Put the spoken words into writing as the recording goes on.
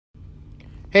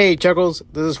Hey, Chuckles.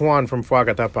 This is Juan from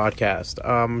Fuagata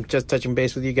Podcast. Just touching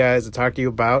base with you guys to talk to you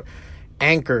about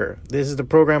Anchor. This is the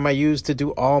program I use to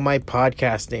do all my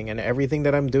podcasting and everything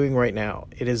that I'm doing right now.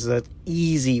 It is an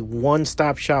easy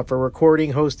one-stop shop for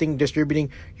recording, hosting,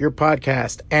 distributing your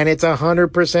podcast, and it's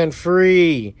 100%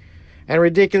 free and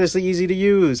ridiculously easy to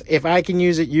use. If I can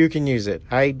use it, you can use it.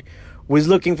 I was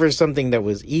looking for something that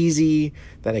was easy,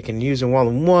 that I can use in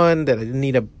one-on-one, that I didn't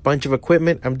need a bunch of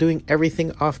equipment. I'm doing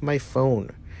everything off my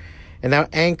phone. And now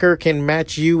Anchor can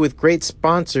match you with great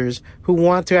sponsors who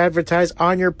want to advertise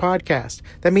on your podcast.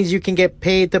 That means you can get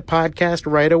paid to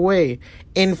podcast right away.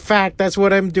 In fact, that's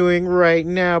what I'm doing right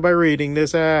now by reading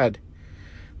this ad.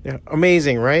 Yeah,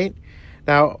 amazing, right?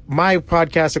 Now, my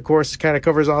podcast, of course, kind of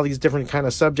covers all these different kind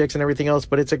of subjects and everything else,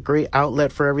 but it's a great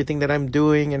outlet for everything that I'm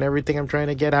doing and everything I'm trying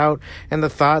to get out and the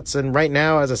thoughts. And right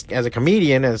now, as a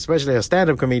comedian, and especially a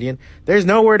stand-up comedian, there's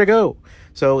nowhere to go.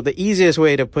 So the easiest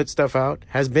way to put stuff out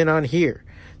has been on here,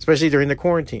 especially during the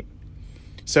quarantine.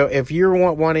 So if you're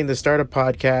wanting to start a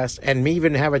podcast and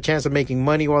even have a chance of making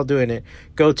money while doing it,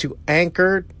 go to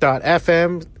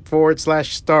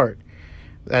anchor.fm/start.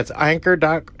 That's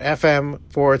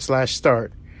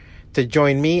anchor.fm/start to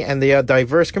join me and the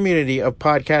diverse community of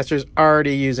podcasters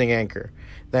already using Anchor.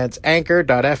 That's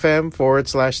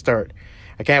anchor.fm/start.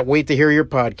 I can't wait to hear your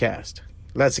podcast.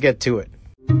 Let's get to it.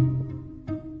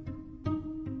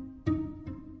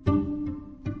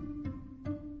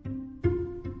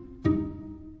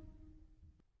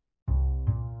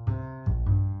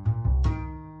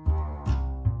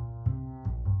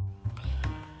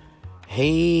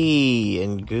 Hey,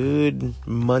 and good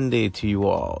Monday to you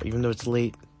all. Even though it's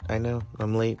late, I know,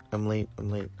 I'm late, I know.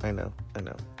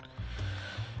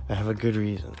 I have a good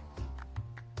reason.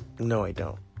 No, I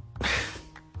don't.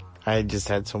 I just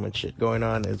had so much shit going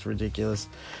on, it's ridiculous.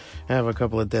 I have a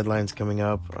couple of deadlines coming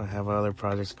up, I have other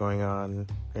projects going on.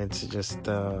 It's just,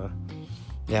 a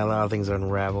lot of things are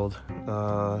unraveled.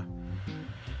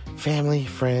 Family,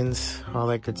 friends, all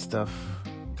that good stuff,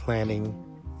 planning,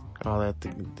 all that.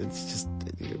 It's just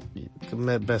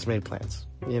the best made plans.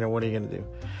 What are you gonna do?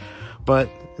 But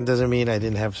it doesn't mean I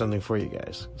didn't have something for you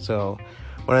guys. So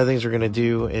one of the things we're gonna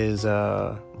do is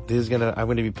I'm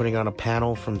gonna be putting on a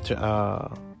panel from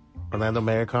Orlando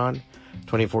Megacon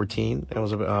 2014. It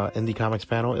was a indie comics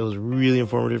panel. It was really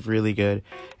informative, really good,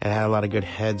 and had a lot of good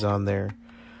heads on there.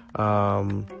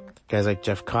 Guys like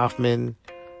Jeff Kaufman,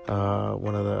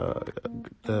 one of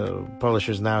the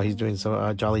publishers now. He's doing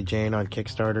some Jolly Jane on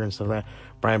Kickstarter and stuff like that.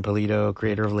 Brian Polito,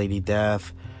 creator of Lady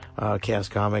Death, Chaos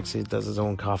Comics. He does his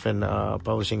own Coffin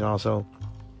publishing also.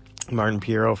 Martin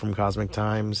Piero from Cosmic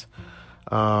Times,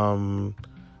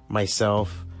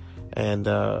 myself, and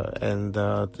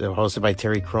hosted by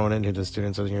Terry Cronin, who does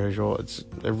Students of the Unusual. It's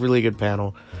a really good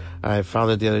panel. I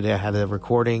found it the other day. I had a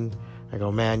recording. I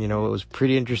go, man, it was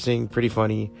pretty interesting, pretty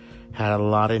funny. Had a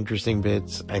lot of interesting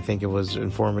bits. I think it was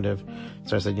informative.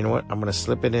 So I said, you know what? I'm going to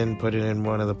slip it in, put it in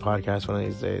one of the podcasts one of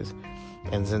these days.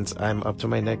 And since I'm up to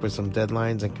my neck with some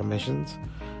deadlines and commissions,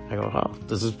 I go, oh,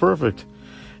 this is perfect.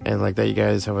 And like that, you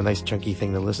guys have a nice chunky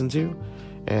thing to listen to.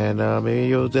 And maybe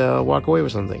you'll walk away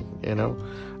with something,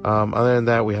 Other than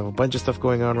that, we have a bunch of stuff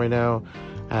going on right now.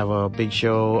 I have a big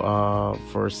show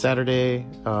for Saturday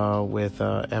with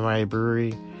MIA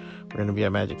Brewery. We're going to be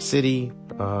at Magic City,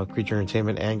 Creature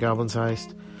Entertainment, and Goblin's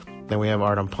Heist. Then we have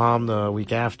Art on Palm the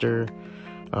week after,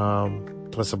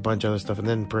 plus a bunch of other stuff, and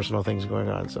then personal things going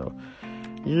on. So,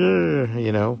 yeah,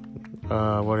 what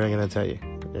am I going to tell you?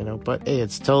 But hey,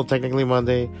 it's still technically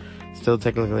Monday, still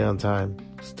technically on time,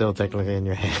 still technically in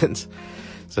your hands.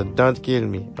 So don't kill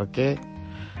me, okay?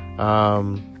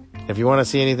 If you want to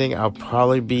see anything, I'll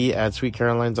probably be at Sweet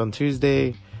Caroline's on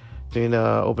Tuesday, doing an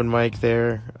open mic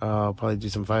there. I'll probably do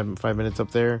some five minutes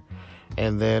up there.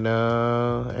 And then,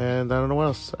 and I don't know what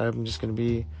else. I'm just going to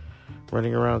be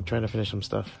running around trying to finish some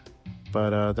stuff.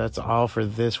 But that's all for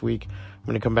this week. I'm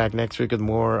going to come back next week with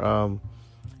more,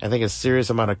 I think a serious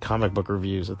amount of comic book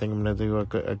reviews. I think I'm going to do a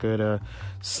good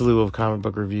slew of comic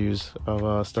book reviews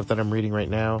of stuff that I'm reading right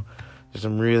now. There's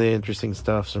some really interesting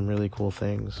stuff, some really cool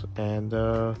things. And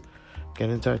get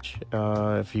in touch.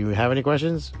 If you have any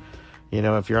questions,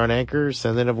 if you're on Anchor,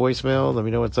 send in a voicemail. Let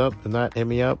me know what's up. If not, hit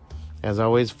me up. As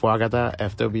always, Fuagata,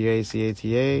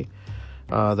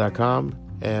 FWACATA.com,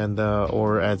 and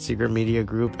or at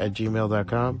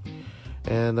secretmediagroup@gmail.com.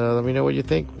 And let me know what you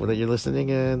think, whether you're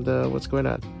listening, and what's going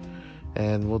on.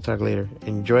 And we'll talk later.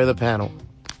 Enjoy the panel.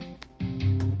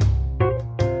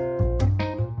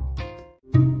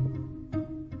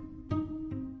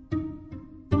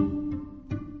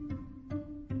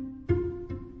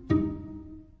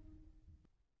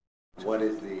 What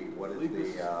is the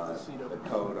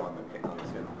code on the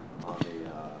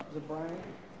Is it Brian?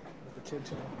 With the kid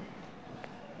too.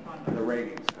 the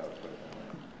ratings coach.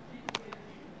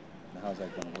 Now, how's that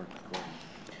going to work?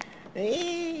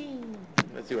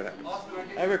 Let's see what happens.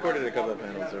 I recorded a couple of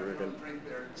panels, so we're good.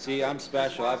 See, I'm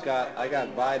special. I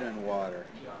got vitamin water.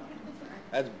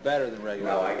 That's better than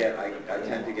regular. No, I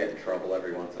tend to get in trouble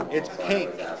every once in a while, It's so pink.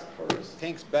 I always ask first.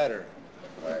 Pink's better.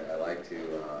 I like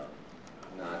to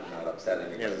not upset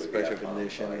anybody. He has a special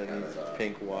condition that needs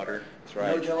pink water. That's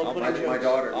right. No jello pudding My jokes.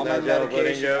 daughter. All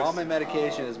my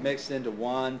medication is mixed into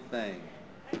one thing.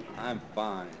 I'm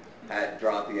fine. Had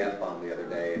dropped the F-bomb the other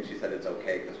day, and she said it's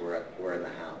okay because we're in the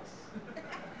house.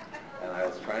 And I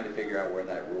was trying to figure out where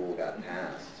that rule got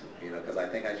passed, because I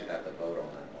think I should have to vote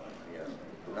on that one,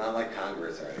 not like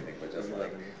Congress or anything, but just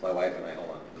like my wife and I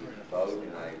vote,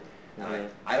 and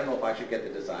I don't know if I should get the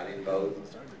deciding vote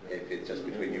if it's just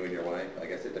between you and your wife. I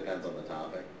guess it depends on the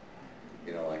topic.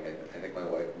 Like I think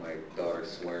my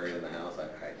daughter's swearing in the house.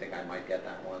 I think I might get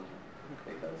that one.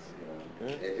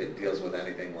 Because, if it deals with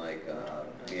anything like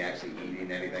me actually eating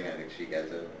anything, I think she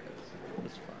gets it.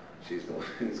 Because she's the one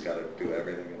who's got to do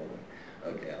everything. And I'm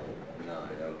like, okay, no,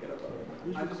 I don't get a vote.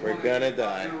 We're gonna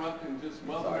die. Interrupt and just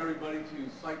welcome everybody to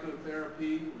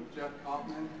Psychotherapy with Jeff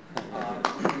Kaufman. Thank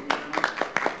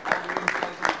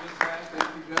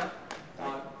you, Jeff.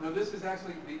 Now, this is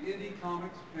actually the Indie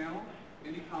Comics panel.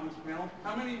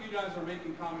 How many of you guys are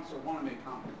making comics or want to make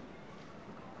comics?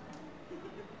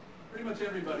 Pretty much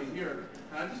everybody here.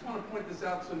 And I just want to point this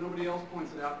out so nobody else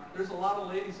points it out. There's a lot of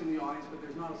ladies in the audience, but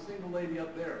there's not a single lady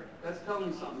up there. That's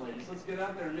telling you something, ladies. Let's get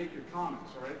out there and make your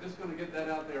comics, all right? Just going to get that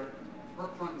out there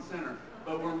front and center.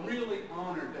 But we're really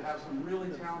honored to have some really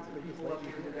talented people up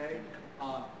here today.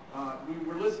 We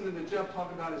were listening to Jeff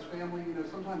talk about his family.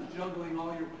 Sometimes juggling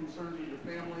all your concerns with your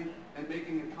family and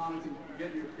making a comic and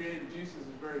getting your creative juices is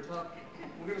very tough.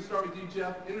 We're going to start with you,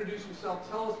 Jeff. Introduce yourself.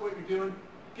 Tell us what you're doing.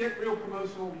 Get real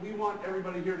promotional. We want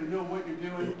everybody here to know what you're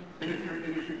doing. And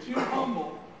if you're too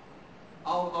humble,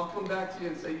 I'll come back to you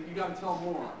and say you got to tell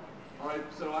more. All right.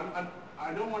 So I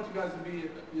don't want you guys to be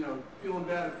feeling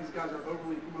bad if these guys are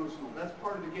overly promotional. That's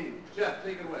part of the game. Jeff,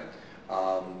 take it away.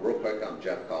 Real quick, I'm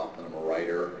Jeff Kaufman. I'm a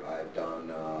writer. I've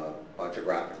done a bunch of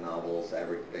graphic novels,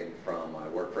 everything from I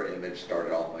worked for Image,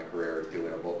 started off my career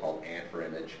doing a book called Ant for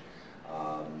Image,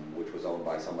 which was owned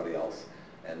by somebody else.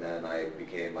 And then I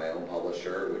became my own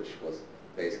publisher, which was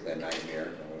basically a nightmare.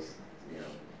 It was,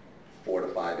 4 to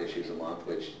 5 issues a month,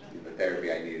 which the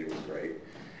therapy I needed was great.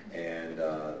 And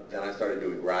then I started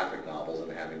doing graphic novels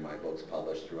and having my books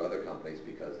published through other companies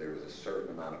because there was a certain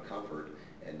amount of comfort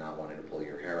in not wanting to pull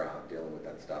your hair out dealing with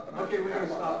that stuff. And okay, we're going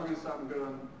to stop. We're going to stop and go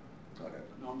on. Okay.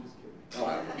 No, I'm just kidding.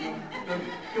 Oh,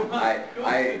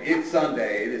 it's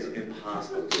Sunday. It is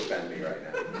impossible to offend me right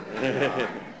now.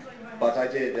 But I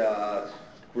did,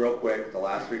 real quick, the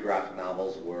last 3 graphic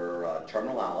novels were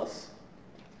Terminal Alice,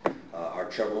 our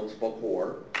children's book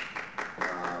Whore,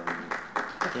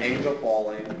 Angel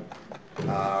Falling.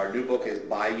 Our new book is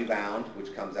Bayou Bound,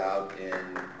 which comes out in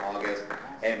August.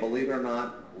 And believe it or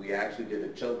not, we actually did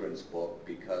a children's book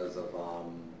because of,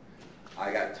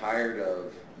 I got tired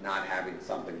of not having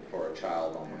something for a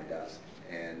child on my desk.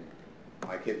 And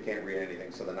my kid can't read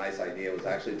anything, so the nice idea was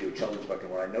actually to do a children's book. And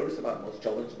what I noticed about most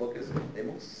children's books is they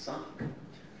most suck.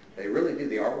 They really do.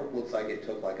 The artwork looks like it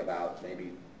took like about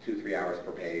maybe 2-3 hours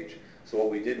per page. So what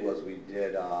we did was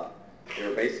they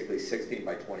were basically 16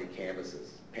 by 20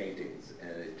 canvases, paintings,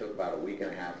 and it took about a week and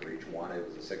a half for each one. It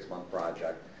was a 6-month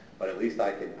project. But at least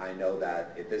I know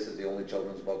that if this is the only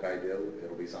children's book I do,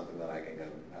 it'll be something that I can go,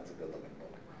 that's a good looking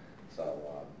book.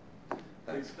 So,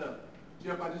 thanks. Great stuff.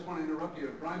 Jeff, I just want to interrupt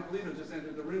you. Brian Polito just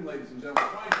entered the room, ladies and gentlemen.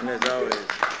 And as always.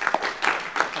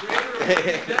 Creator of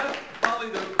Jeff, probably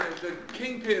the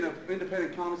kingpin of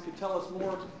independent comics, could tell us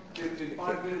more in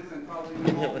 5 minutes than probably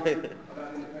we all learned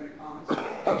about independent comics.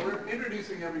 We're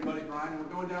introducing everybody, Brian, and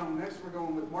we're going down. Next, we're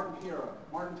going with Martin Piero.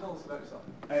 Martin, tell us about yourself.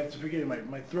 I have to forgive me.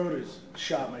 My throat is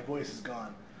shot. My voice is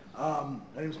gone. My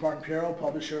name is Martin Piero,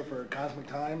 publisher for Cosmic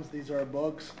Times. These are our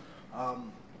books. I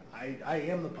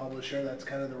am the publisher. That's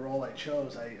kind of the role I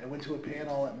chose. I went to a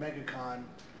panel at Megacon,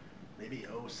 maybe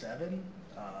 07,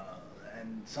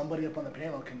 and somebody up on the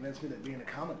panel convinced me that being a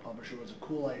comic publisher was a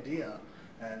cool idea,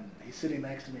 and he's sitting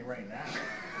next to me right now.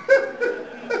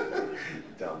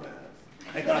 Dumbass.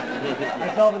 I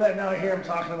felt that now I hear him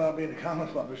talking about being a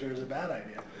comic publisher is a bad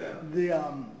idea.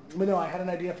 Yeah. But no, I had an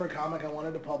idea for a comic. I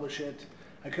wanted to publish it.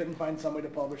 I couldn't find somebody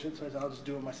to publish it, so I said I'll just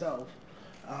do it myself.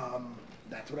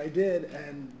 That's what I did,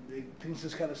 and things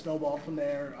just kind of snowballed from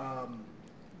there.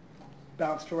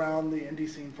 Bounced around the indie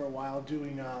scene for a while,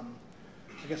 doing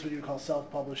I guess what you would call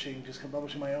self-publishing, just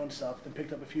publishing my own stuff. Then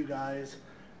picked up a few guys,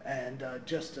 And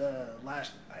just I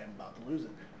am about to lose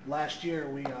it. Last year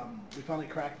we finally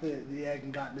cracked the egg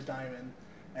and got into Diamond,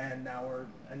 and now we're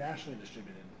a nationally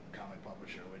distributed comic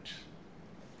publisher, which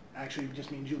actually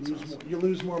just means you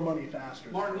lose more money faster.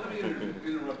 Martin, let me interrupt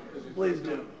you because Please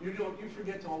do. You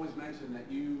forget to always mention that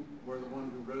you were the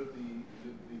one who wrote the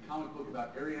comic book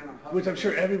about Ariana Huffington. Which I'm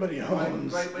sure everybody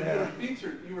owns. Right, but yeah.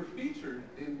 you were featured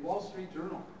in Wall Street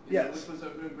Journal. Yes. Which was a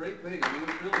great thing. I mean, it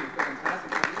was really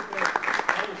fantastic.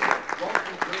 Wall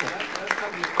Street Journal, that's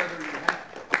got to be a feather in your hat.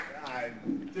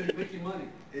 Did it make you money?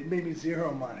 It made me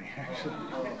zero money, actually.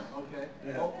 Oh, okay.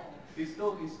 Yeah. Well, he's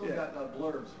still Yeah. got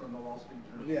blurbs from the Wall Street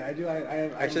Journal. Yeah, I do.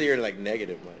 Actually, you're like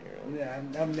negative money, right?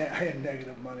 Yeah, I had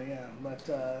negative money. Yeah, but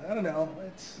I don't know.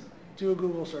 Do a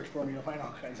Google search for me. You'll find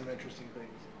all kinds of interesting things.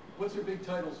 What's your big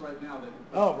titles right now?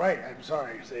 Oh, right. I'm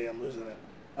sorry. See, I'm losing it.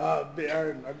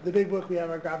 The big book we have,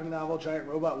 our graphic novel, Giant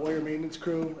Robot Warrior Maintenance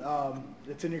Crew.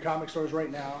 It's in your comic stores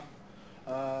right now.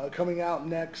 Coming out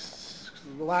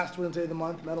the last Wednesday of the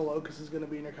month, Metal Locust is going to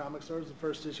be in your comic stores, the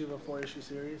first issue of a 4-issue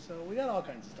series. So we got all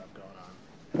kinds of stuff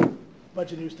going on.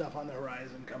 Bunch of new stuff on the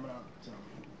horizon coming up. So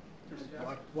just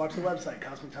watch the website,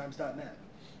 cosmictimes.net.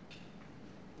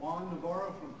 Juan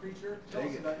Navarro from Creature. Tell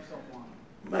us about yourself, Juan.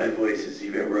 My voice is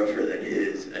even rougher than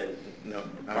his. No,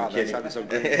 I'm kidding.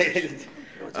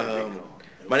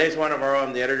 My name is Juan Navarro.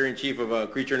 I'm the editor-in-chief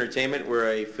of Creature Entertainment. We're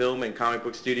a film and comic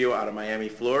book studio out of Miami,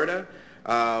 Florida.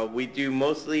 We do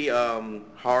mostly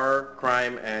horror,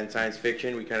 crime, and science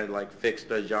fiction. We kind of like fixed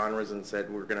the genres and said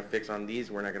we're going to fix on these.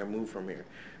 We're not going to move from here.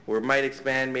 We might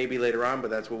expand maybe later on,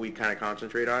 but that's what we kind of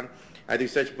concentrate on. I do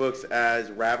such books as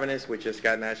Ravenous, which just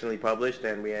got nationally published,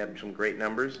 and we have some great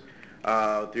numbers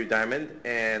through Diamond.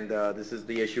 And this is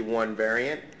the issue 1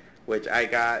 variant, which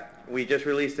we just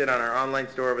released it on our online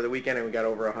store over the weekend, and we got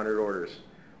over 100 orders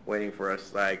waiting for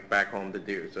us like back home to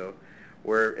do. So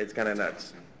it's kind of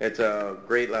nuts. It's a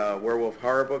great werewolf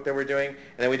horror book that we're doing. And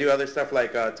then we do other stuff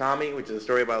like Tommy, which is a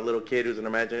story about a little kid who has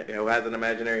an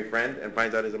imaginary friend and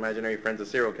finds out his imaginary friend's a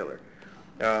serial killer.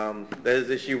 That is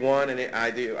issue 1, and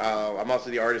I'm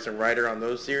also the artist and writer on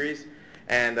those series.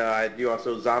 And I do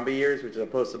also Zombie Years, which is a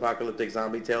post-apocalyptic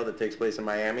zombie tale that takes place in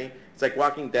Miami. It's like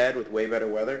Walking Dead with way better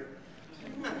weather.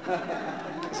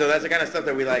 So that's the kind of stuff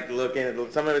that we like to look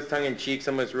in. Some of it's tongue-in-cheek,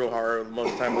 some of it's real horror.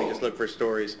 Most of the time we just look for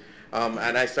stories.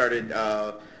 And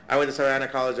I went to Savannah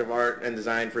College of Art and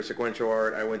Design for sequential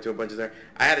art. I went to a bunch of there.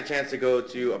 I had a chance to go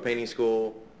to a painting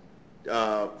school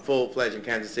full-fledged in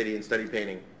Kansas City and study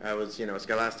painting. I was,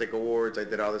 Scholastic Awards. I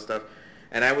did all this stuff.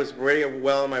 And I was very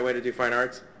well on my way to do fine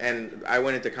arts. And I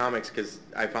went into comics because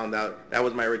I found out that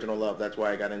was my original love. That's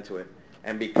why I got into it.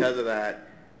 And because of that,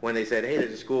 when they said, hey,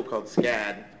 there's a school called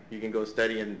SCAD, you can go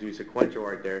study and do sequential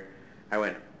art there, I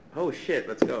went, oh shit,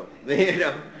 let's go.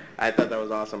 I thought that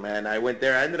was awesome, man. I went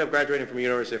there. I ended up graduating from the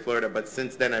University of Florida, but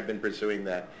since then I've been pursuing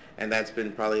that. And that's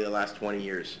been probably the last 20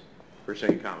 years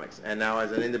pursuing comics. And now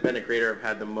as an independent creator, I've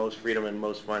had the most freedom and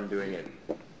most fun doing it.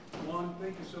 Juan,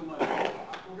 thank you so much.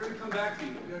 We're going to come back to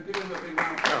you. Give him a big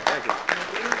round of applause. Oh, thank you.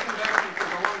 We're going to come back to you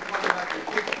because I want to talk about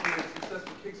the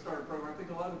successful Kickstarter program. I think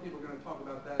a lot of people are going to talk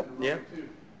about that in a moment, too.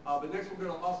 But next we'll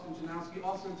go to Austin Janowski.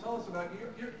 Austin, tell us about,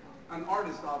 you're an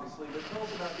artist, obviously, but tell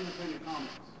us about independent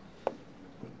comics.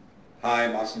 Hi,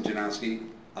 I'm Austin Janowski.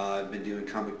 I've been doing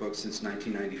comic books since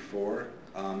 1994.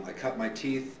 I cut my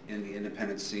teeth in the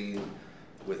independent scene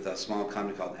with a small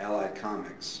company called Allied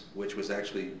Comics, which was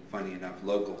actually, funny enough,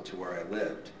 local to where I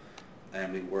lived.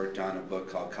 And we worked on a book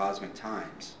called Cosmic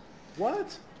Times.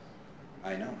 What?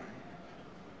 I know.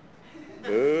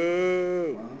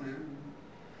 Boo! Well,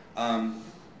 yeah.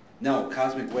 No,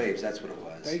 Cosmic Waves, that's what it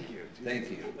was. Thank you. Thank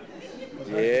you.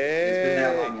 Yeah. It's been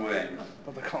that long way.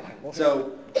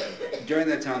 So during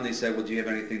that time they said, well, do you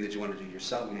have anything that you want to do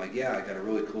yourself? I'm like, yeah, I got a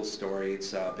really cool story.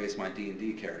 It's based on my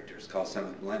D&D characters called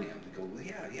Seventh Millennium. They go, well,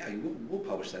 yeah, we'll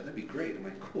publish that. That'd be great. I'm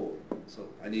like, cool. So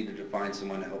I needed to find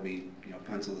someone to help me,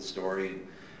 pencil the story.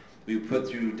 We put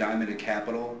through Diamond and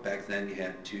Capital. Back then you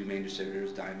had 2 main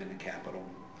distributors, Diamond and Capital.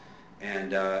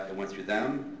 And I went through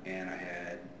them, and I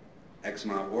had X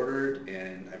amount ordered,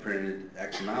 and I printed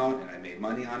X amount, and I made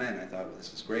money on it, and I thought, well,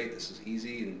 this is great, this is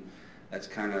easy, and that's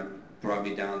kind of brought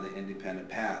me down the independent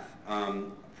path.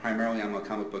 Primarily, I'm a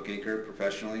comic book inker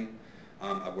professionally.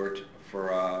 I worked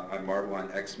on Marvel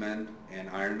on X-Men and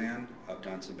Iron Man. I've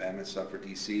done some Batman stuff for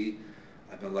DC.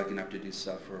 I've been lucky enough to do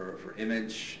stuff for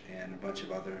Image and a bunch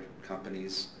of other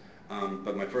companies.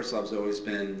 But my first love's always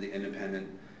been the independent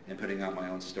and putting out my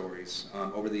own stories.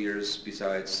 Over the years,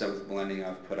 besides Seventh Millennium,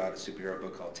 I've put out a superhero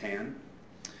book called Tan.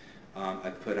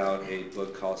 I've put out a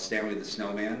book called Stanley the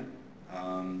Snowman.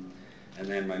 And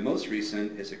then my most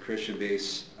recent is a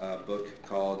Christian-based book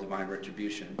called Divine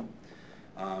Retribution,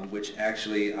 which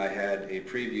actually I had a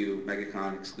preview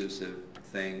Megacon exclusive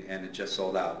thing, and it just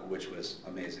sold out, which was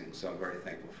amazing. So I'm very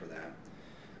thankful for that.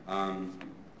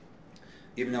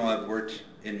 Even though I've worked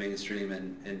in mainstream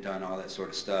and done all that sort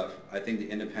of stuff, I think the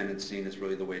independent scene is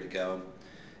really the way to go.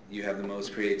 You have the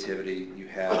most creativity, you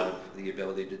have the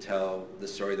ability to tell the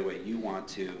story the way you want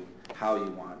to, how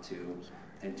you want to,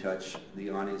 and touch the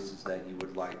audiences that you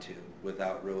would like to,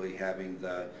 without really having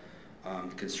the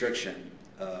constriction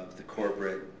of the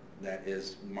corporate that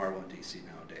is Marvel and DC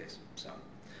nowadays. So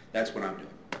that's what I'm doing.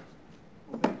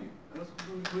 Well, thank you. Let's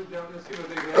move down. Let's see what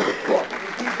they have. Tell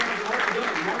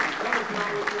us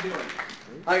about what you're doing.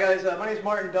 Hi guys, my name is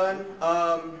Martin Dunn.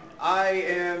 I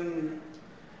am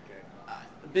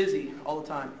busy all the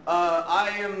time. I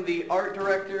am the art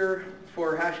director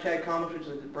for Hashtag Comics, which is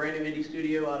a brand new indie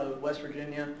studio out of West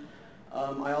Virginia.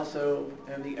 I also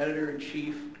am the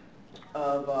editor-in-chief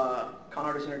of Con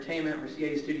Artist Entertainment, or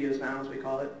CA Studios now, as we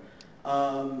call it,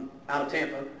 out of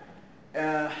Tampa.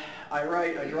 I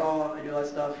write, I draw, I do all that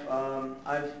stuff.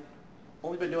 I've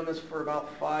only been doing this for about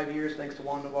 5 years, thanks to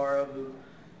Juan Navarro, who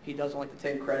he doesn't like to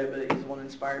take credit, but he's the one that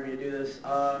inspired me to do this.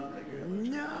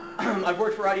 I've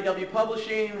worked for IDW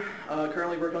Publishing,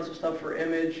 currently working on some stuff for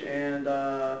Image, and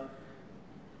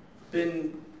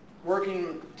been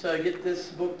working to get this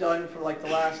book done for like the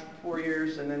last 4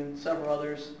 years, and then several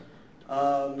others.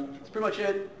 That's pretty much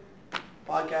it.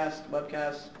 Podcasts,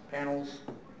 webcasts, panels,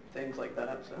 things like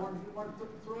that. So. Martin,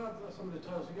 throw out some of the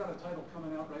titles. You got a title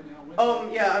coming out right now.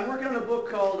 Yeah, I'm working on a book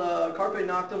called Carpe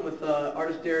Noctem with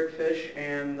artist Derek Fish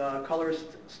and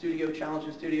Colorist Studio,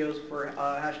 Challenge Studios for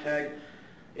Hashtag.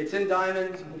 It's in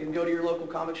Diamond. You can go to your local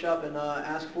comic shop and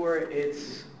ask for it.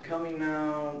 It's coming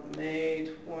now May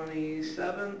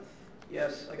 27th.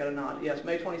 Yes, I got a nod. Yes,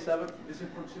 May 27th. Is it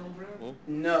for children?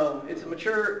 No, it's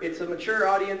a mature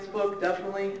audience book,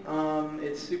 definitely.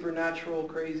 It's supernatural,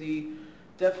 crazy,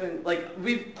 definitely. Like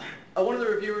one of the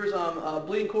reviewers,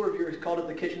 Bleeding Cool reviewers, called it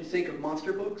the kitchen sink of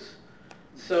monster books.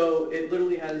 So it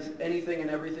literally has anything and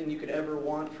everything you could ever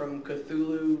want, from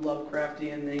Cthulhu,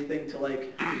 Lovecraftian, anything to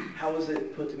like, how is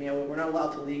it put to me? We're not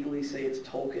allowed to legally say it's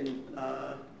Tolkien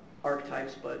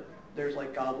archetypes, but there's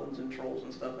like goblins and trolls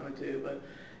and stuff in it too. But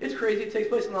it's crazy. It takes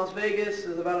place in Las Vegas.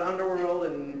 It's about an underworld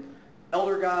and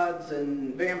elder gods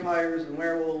and vampires and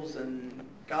werewolves and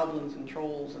goblins and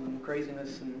trolls and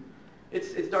craziness, and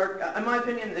it's dark. In my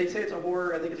opinion, they say it's a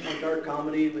horror. I think it's more dark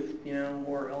comedy with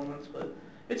more elements, but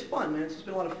it's fun, man. It's just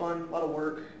been a lot of fun, a lot of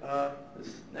work.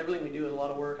 Everything we do is a lot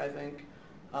of work, I think.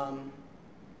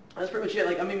 That's pretty much it.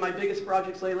 Like, I mean, my biggest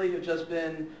projects lately have just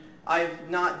been, I've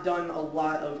not done a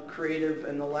lot of creative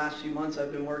in the last few months.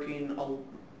 I've been working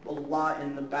a lot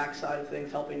in the backside of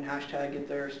things, helping Hashtag get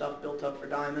their stuff built up for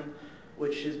Diamond,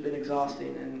 which has been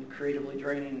exhausting and creatively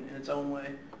draining in its own way.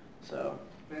 So.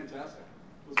 Fantastic.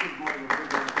 Let's give Martin a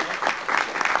big round of applause.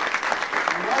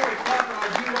 And while we're talking, I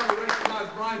do want to recognize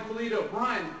Brian Polito.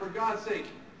 Brian, for God's sake,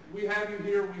 we have you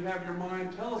here, we have your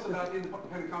mind. Tell us about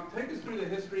independent comics. Take us through the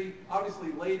history.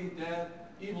 Obviously, Lady Death,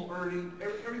 Evil Ernie,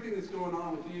 everything that's going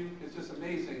on with you is just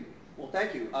amazing. Well,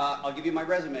 thank you. I'll give you my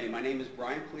resume. My name is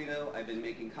Brian Polito. I've been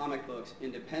making comic books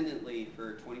independently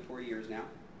for 24 years now.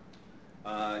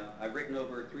 I've written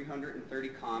over 330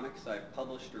 comics. I've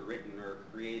published or written or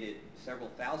created several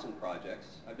thousand projects.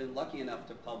 I've been lucky enough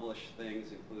to publish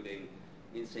things including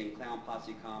Insane Clown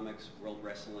Posse comics, World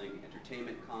Wrestling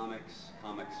Entertainment comics,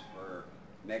 comics for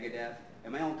Megadeth,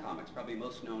 and my own comics, probably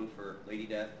most known for Lady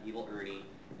Death, Evil Ernie,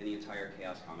 and the entire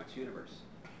Chaos Comics universe.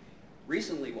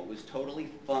 Recently, what was totally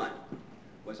fun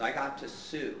was I got to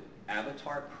sue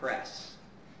Avatar Press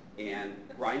and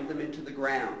grind them into the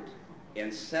ground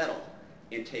and settle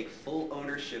and take full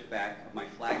ownership back of my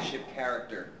flagship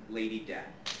character, Lady Death.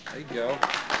 There you go.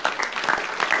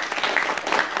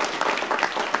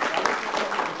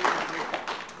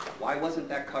 Why wasn't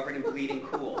that covered in bleeding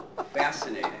cool?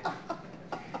 Fascinating.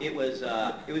 It was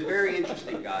very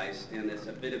interesting, guys, and it's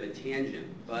a bit of a tangent,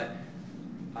 but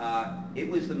it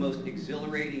was the most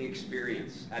exhilarating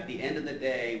experience. At the end of the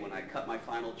day, when I cut my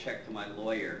final check to my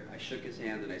lawyer, I shook his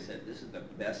hand and I said, "This is the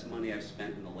best money I've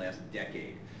spent in the last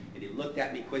decade." And he looked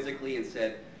at me quizzically and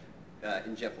said,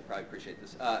 and Jeff will probably appreciate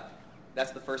this,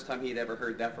 that's the first time he'd ever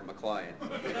heard that from a client.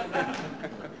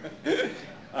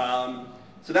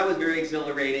 So that was very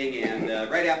exhilarating, and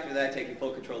right after that, taking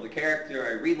full control of the character,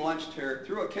 I relaunched her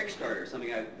through a Kickstarter,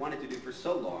 something I wanted to do for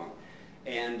so long.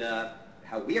 And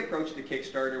how we approached the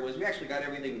Kickstarter was we actually got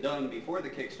everything done before the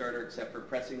Kickstarter except for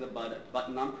pressing the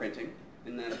button on printing.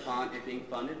 And then upon it being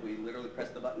funded, we literally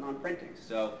pressed the button on printing.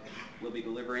 So we'll be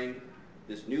delivering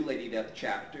this new Lady Death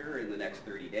chapter in the next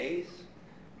 30 days,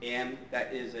 and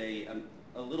that is a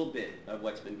little bit of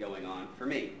what's been going on for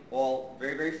me. All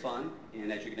very, very fun, and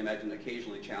as you can imagine,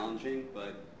 occasionally challenging,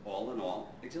 but all in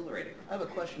all, exhilarating. I have a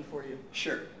question for you.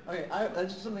 Sure. Okay,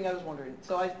 that's just something I was wondering.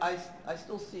 So I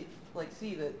still see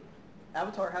that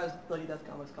Avatar has Lady Death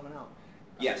comics coming out.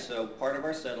 Yes, so part of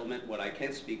our settlement, what I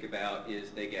can speak about is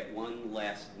they get one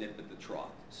last nip at the trough.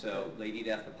 So Lady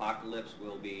Death Apocalypse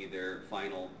will be their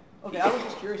final. Okay, I was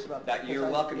just curious about that. You're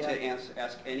welcome to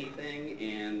ask anything,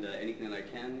 and anything that I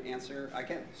can answer, I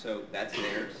can. So that's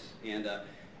theirs. And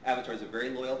Avatar is a very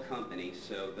loyal company,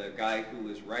 so the guy who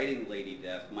was writing Lady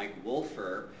Death, Mike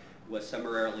Wolfer, was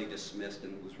summarily dismissed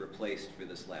and was replaced for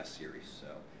this last series. So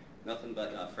nothing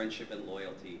but friendship and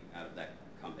loyalty out of that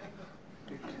company.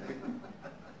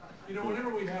 You know, whenever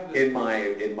we have this... In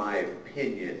my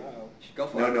opinion... Go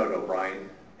for it. No, Brian,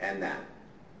 and that,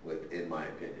 in my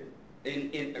opinion.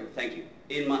 Thank you.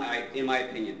 In my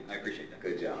opinion, I appreciate that.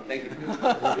 Good job. Thank you.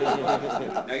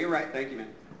 No, you're right. Thank you, man.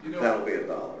 You know, that'll be $1.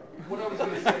 What I was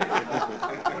going to say is,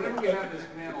 whenever we have this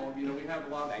panel, you know, we have a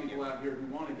lot of people out here who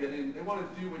want to get in. They want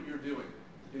to do what you're doing,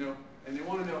 you know, and they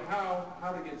want to know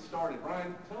how to get started.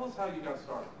 Brian, tell us how you got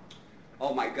started.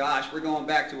 Oh my gosh, we're going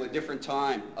back to a different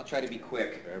time. I'll try to be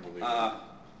quick.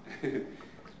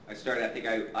 I started,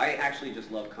 I actually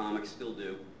just love comics, still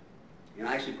do. And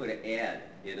I actually put an ad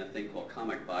in a thing called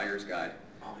Comic Buyer's Guide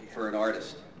for an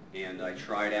artist. And I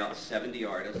tried out 70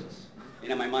 artists.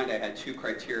 And in my mind I had two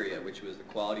criteria, which was the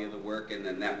quality of the work and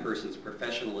then that person's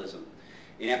professionalism.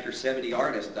 And after 70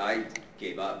 artists, I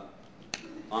gave up,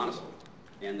 honestly.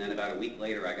 And then about a week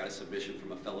later, I got a submission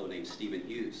from a fellow named Stephen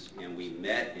Hughes. And we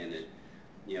met, and it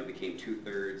became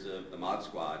 2/3 of the Mod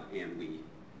Squad, and we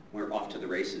were off to the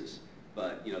races.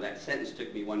 But, that sentence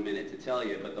took me 1 minute to tell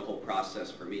you, but the whole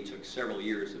process for me took several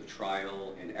years of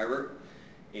trial and error.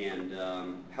 And,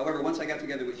 however, once I got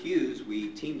together with Hughes, we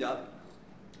teamed up,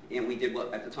 and we did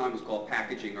what at the time was called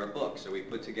packaging our book. So we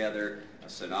put together a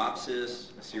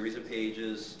synopsis, a series of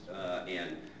pages,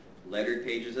 and lettered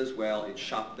pages as well, and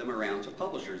shopped them around to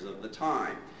publishers of the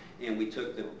time. And we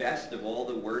took the best of all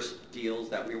the worst deals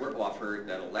that we were offered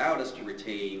that allowed us to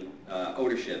retain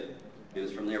ownership. And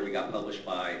from there we got published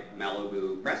by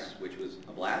Malibu Press, which was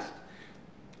a blast.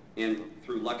 And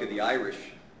through luck of the Irish,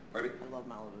 pardon me? I love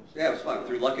Malibu. Yeah, it was fun.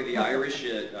 Through luck of the Irish,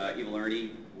 Evil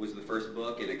Ernie was the first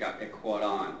book, and it caught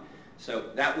on.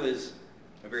 So that was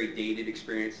a very dated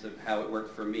experience of how it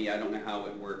worked for me. I don't know how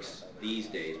it works these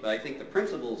days, but I think the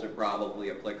principles are probably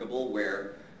applicable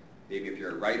where maybe if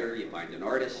you're a writer, you find an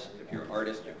artist. If you're an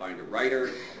artist, you find a writer.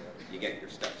 You get your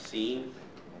stuff seen.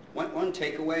 One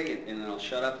takeaway, and then I'll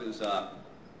shut up, is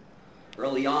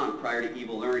early on, prior to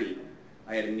Evil Ernie,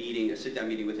 I had a sit-down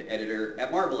meeting with the editor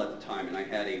at Marvel at the time, and I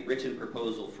had a written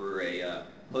proposal for a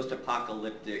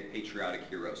post-apocalyptic patriotic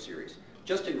hero series,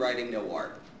 just in writing, no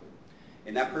art.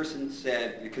 And that person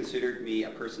considered me a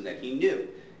person that he knew,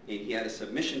 and he had a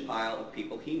submission pile of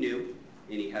people he knew,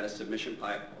 and he had a submission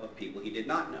pile of people he did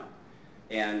not know.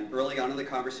 And early on in the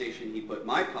conversation, he put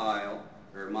my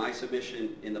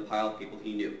submission in the pile of people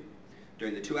he knew.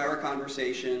 During the 2-hour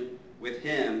conversation with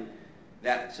him,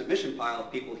 that submission pile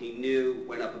of people he knew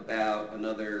went up about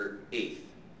another 1/8.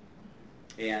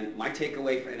 And my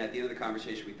takeaway, and at the end of the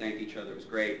conversation we thanked each other, it was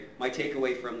great. My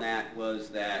takeaway from that was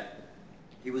that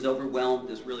he was overwhelmed.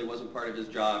 This really wasn't part of his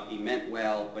job. He meant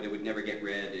well, but it would never get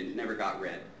read, and it never got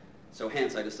read. So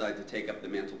hence I decided to take up the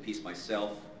mantelpiece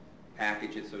myself,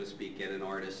 package it, so to speak, get an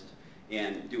artist,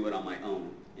 and do it on my own,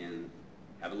 and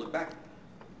have it look back.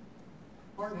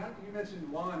 Martin, you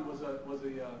mentioned Juan was a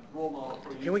role model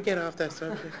for you. Can we get off that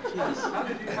subject? Jeez. How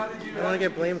did you I want to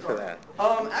get blamed for that.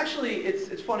 Actually,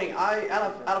 it's funny. Out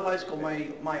of high school,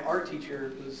 my art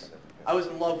teacher I was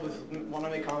in love with when I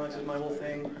made comics. It was my whole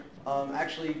thing.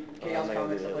 Actually, Chaos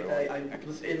Comics, stuff like that. I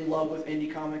was in love with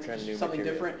indie comics, just something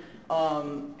different.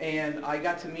 And I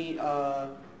got to meet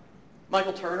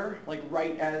Michael Turner, like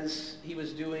right as he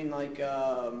was doing like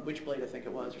Witchblade, I think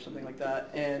it was, or something like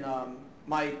that. And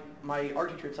my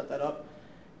art teacher had set that up.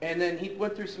 And then he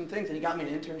went through some things, and he got me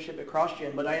an internship at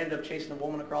CrossGen, but I ended up chasing a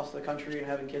woman across the country and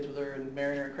having kids with her and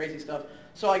marrying her and crazy stuff.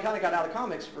 So I kind of got out of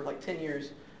comics for like 10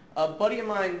 years. A buddy of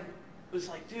mine was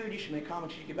like, dude, you should make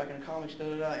comics, you should get back into comics, da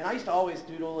da da. And I used to always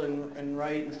doodle and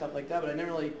write and stuff like that, but I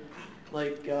never really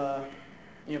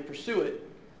pursue it.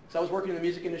 So I was working in the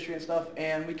music industry and stuff,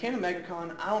 and we came to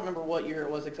Megacon. I don't remember what year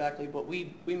it was exactly, but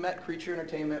we met Creature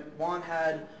Entertainment. Juan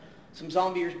had some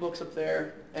Zombie Years books up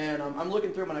there, and I'm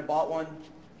looking through them, and I bought one.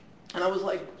 And I was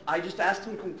like, I just asked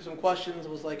him some questions. I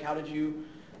was like, how did you,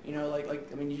 you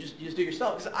just do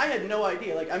yourself? Because I had no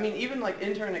idea. Even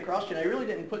interning at CrossGen, I really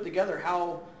didn't put together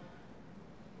how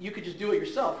you could just do it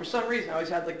yourself. For some reason, I always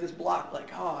had like this block, like,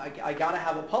 oh, I got to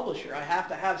have a publisher. I have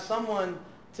to have someone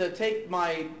to take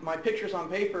my pictures on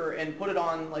paper and put it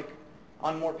on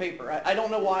on more paper. I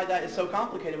don't know why that is so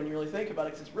complicated when you really think about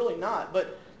it, because it's really not.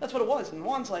 But that's what it was. And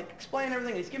Juan's like, explain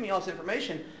everything. He's giving me all this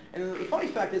information. And the funny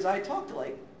fact is, I talked to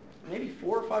like maybe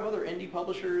 4 or 5 other indie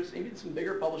publishers, maybe some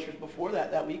bigger publishers before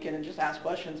that weekend, and just asked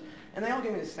questions. And they all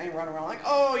gave me the same runaround, like,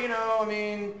 oh, I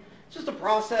mean, it's just a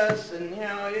process, and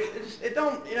it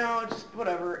don't, just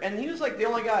whatever. And he was like the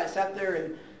only guy that sat there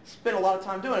and spent a lot of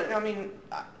time doing it. And I mean,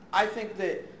 I think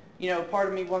that part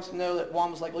of me wants to know that Juan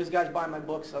was like, well, these guys buy my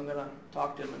books, so I'm gonna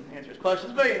talk to him and answer his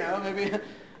questions. But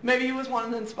maybe he was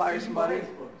wanting to inspire somebody. Did you buy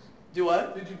his books? Do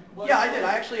what? Did you? Yeah, I did.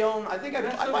 I actually own. I think I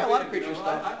buy a lot of big, creature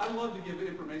stuff. I love to give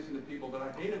information to people, but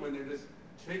I hate it when they're just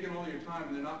taking all your time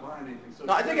and they're not buying anything. So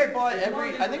No, I think I bought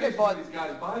every. I think I bought. These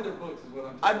guys buy their books is what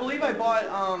I'm. I believe I bought.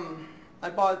 I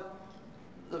bought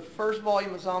the first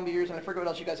volume of Zombie Years, and I forget what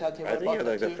else you guys had too. I think it was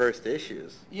like the first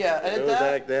issues. Yeah, I it did was that.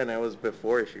 back then. It was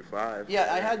before issue 5.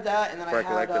 Yeah, I had that, and then Before I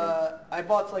had. collected them. I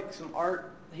bought like some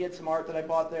art. He had some art that I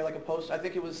bought there, like a poster. I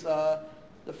think it was the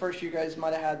first you guys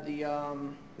might have had the.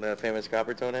 The famous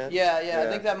Coppertone ad? Yeah, I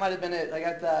think that might have been it. I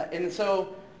got that, and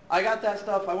so I got that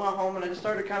stuff. I went home and I just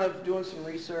started kind of doing some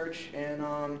research, and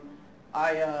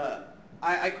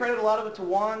I credit a lot of it to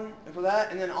Juan for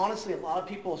that, and then honestly, a lot of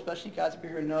people, especially guys up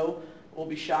here who know, will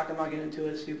be shocked. I'm not getting into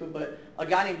it, it's stupid, but a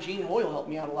guy named Gene Hoyle helped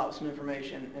me out a lot with some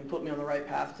information and put me on the right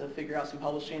path to figure out some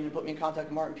publishing, and put me in contact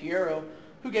with Martin Piero,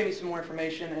 who gave me some more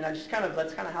information, and I just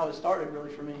that's kind of how it started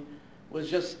really for me,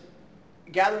 was just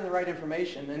gathering the right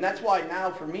information. And that's why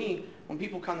now for me, when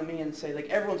people come to me and say, like,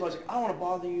 everyone's always like, I don't want to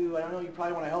bother you, I know you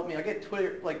probably want to help me. I get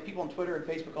people on Twitter and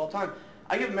Facebook all the time.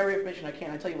 I give them every information I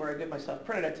can. I tell you where I get my stuff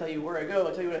printed. I tell you where I go.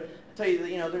 I tell you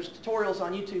that, there's tutorials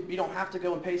on YouTube. You don't have to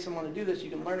go and pay someone to do this. You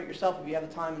can learn it yourself if you have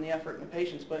the time and the effort and the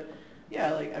patience. But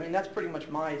yeah, that's pretty much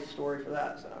my story for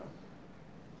that. So.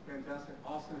 Fantastic,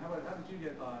 Austin. How did you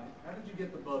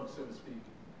get the bug, so to speak?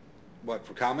 What,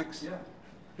 for comics? Yeah.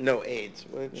 No AIDS.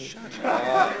 Shut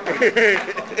up.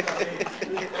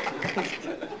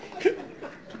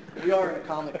 We are in a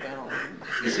comic panel.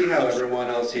 You see how everyone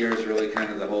else here is really kind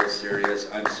of the whole serious,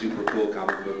 I'm super cool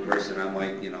comic book person. I'm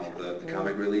like, the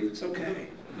comic relief. It's okay.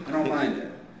 I don't mind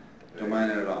it. Don't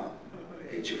mind it at all.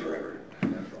 I hate you forever.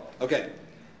 Okay.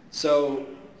 So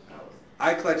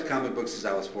I collected comic books since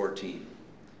I was 14.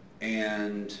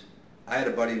 And I had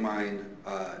a buddy of mine,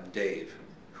 Dave,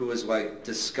 who was like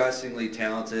disgustingly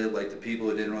talented, like the people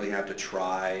who didn't really have to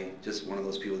try, just one of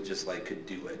those people who just like could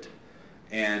do it.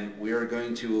 And we were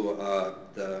going to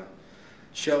the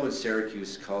show in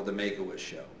Syracuse called the Megacon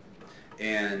show.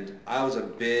 And I was a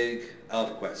big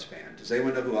ElfQuest fan. Does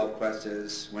anyone know who ElfQuest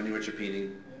is? Wendy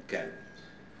Richard-Pini? Okay.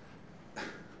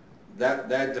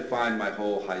 That defined my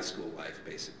whole high school life,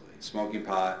 basically. Smoking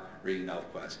pot, reading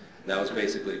ElfQuest. That was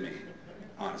basically me,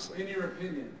 honestly. In your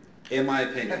opinion? In my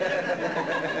opinion.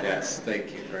 Yes,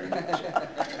 thank you very much.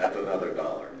 That's another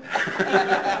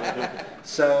 $1.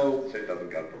 So It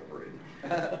doesn't come for free.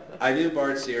 I knew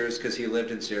Bart Sears because he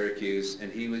lived in Syracuse,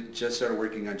 and he just started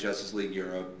working on Justice League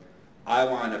Europe. I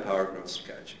wanted a power growth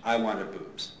sketch. I wanted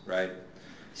boobs, right?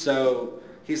 So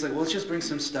he's like, well, let's just bring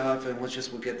some stuff, and we'll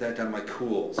get that done. I'm like,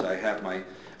 cool. So I got my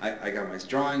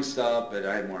drawing stuff, but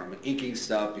I had more of my inking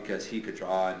stuff because he could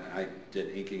draw, and I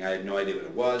did inking. I had no idea what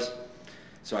it was.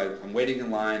 So I'm waiting in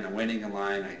line.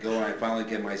 I go and I finally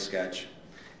get my sketch,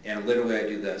 and literally I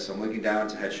do this. I'm looking down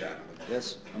to headshot. I'm looking at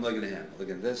this. I'm looking at him. I'm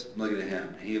looking at this. I'm looking at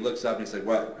him. And he looks up and he's like,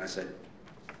 what? And I said,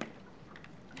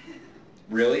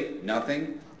 really?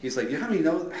 Nothing? He's like, you know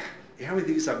how many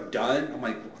things I've done? I'm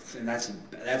like, and that's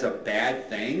a bad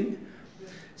thing?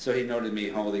 So he noted me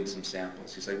holding some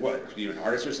samples. He's like, what, are you an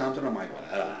artist or something? I'm like,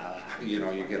 you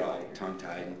get all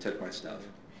tongue-tied, and took my stuff.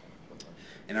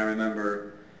 And I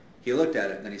remember he looked at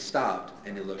it, and then he stopped,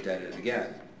 and he looked at it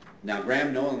again. Now,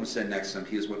 Graham Nolan was sitting next to him.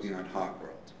 He was working on Hawkworld.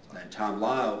 And Tom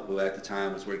Lyle, who at the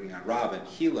time was working on Robin,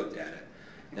 he looked at it.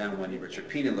 Then Wendy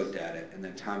Richard-Pini looked at it, and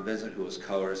then Tom Vincent, who was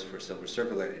colorist for Silver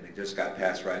Surfer Lady, and it just got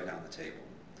passed right down the table.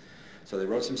 So they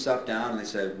wrote some stuff down, and they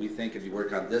said, we think if you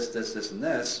work on this, this, this, and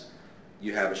this,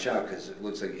 you have a shot because it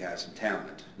looks like you have some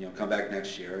talent. Come back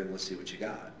next year, and let's see what you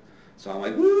got. So I'm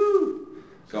like, woo!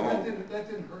 Go home. That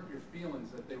didn't hurt your feelings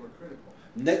that they were critical?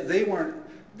 They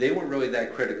weren't really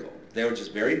that critical. They were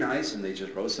just very nice, and they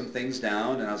just wrote some things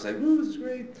down, and I was like, "Ooh, this is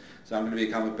great." So I'm going to be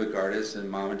a comic book artist, and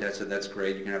Mom and Dad said, "That's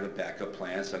great. You can have a backup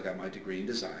plan." So I got my degree in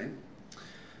design,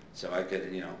 so I could,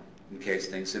 in case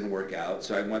things didn't work out.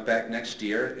 So I went back next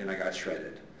year, and I got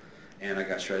shredded, and I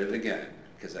got shredded again,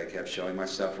 because I kept showing my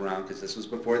stuff around, because this was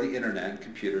before the internet and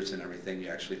computers and everything. You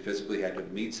actually physically had to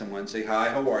meet someone, say, hi,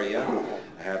 how are you?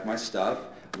 I have my stuff.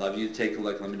 Love you to take a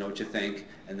look, let me know what you think,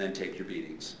 and then take your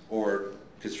beatings, or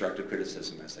constructive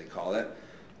criticism, as they call it.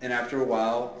 And after a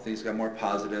while, things got more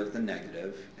positive than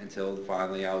negative, until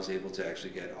finally I was able to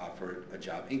actually get offered a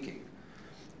job inking.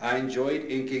 I enjoyed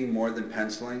inking more than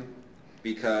penciling,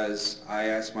 because I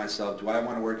asked myself, do I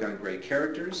want to work on great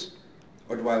characters,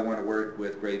 or do I want to work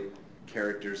with great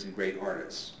characters and great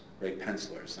artists, great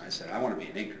pencilers? And I said, I want to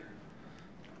be an inker,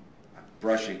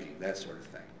 brush inking, that sort of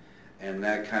thing. And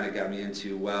that kind of got me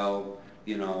into, well,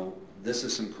 you know, this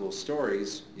is some cool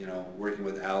stories, you know, working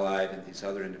with Allied and these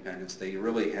other independents that you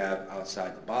really have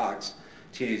outside the box.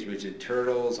 Teenage Mutant Ninja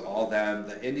Turtles, all them.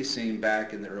 The indie scene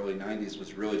back in the early 90s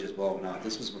was really just blowing up.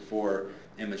 This was before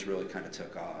Image really kind of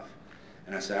took off.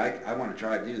 And I said, I want to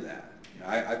try to do that. You know,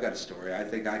 I've got a story. I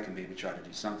think I can maybe try to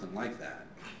do something like that,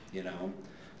 you know.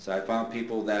 So I found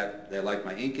people that they like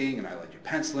my inking, and I like your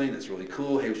penciling. That's really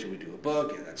cool. Hey, should we do a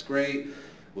book? Yeah, that's great.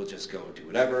 We'll just go do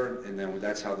whatever. And then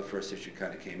that's how the first issue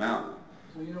kind of came out.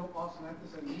 So, you know, Austin,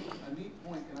 that's a neat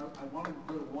point, and I wanted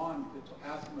to go to Juan to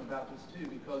ask him about this too,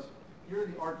 because you're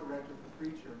the art director for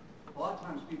Creature. A lot of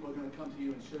times people are going to come to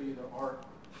you and show you their art.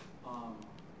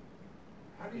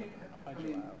 How do you, I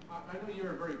mean, I know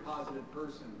you're a very positive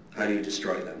person. How do you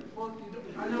destroy them? Well,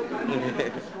 I know you don't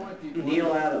destroy people.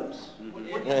 Neil Adams. What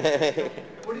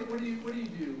do you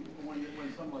do when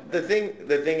something like The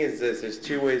that? thing is this, there's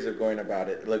two ways of going about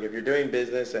it. Look, if you're doing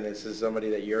business and it's just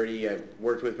somebody that you already have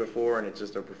worked with before and it's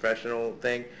just a professional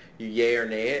thing, you yay or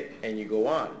nay it and you go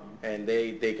on, and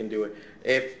they can do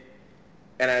it.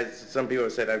 And as some people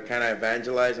have said, I've kind of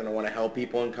evangelized and I want to help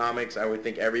people in comics. I would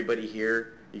think everybody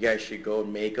here, you guys should go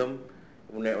and make them,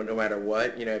 no matter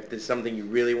what. You know, if there's something you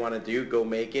really want to do, go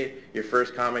make it. Your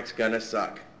first comic's gonna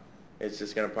suck. It's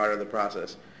just gonna part of the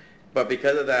process. But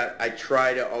because of that, I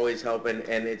try to always help, and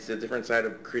it's a different side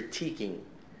of critiquing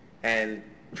and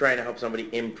trying to help somebody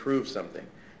improve something.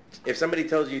 If somebody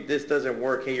tells you this doesn't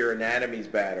work, hey, your anatomy's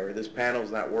bad, or this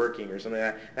panel's not working, or something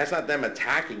like that, that's not them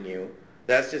attacking you.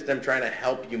 That's just them trying to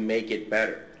help you make it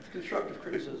better. It's constructive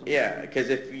criticism. Yeah, because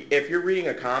if you're reading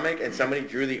a comic and somebody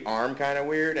drew the arm kind of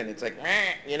weird and it's like,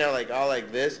 you know, like all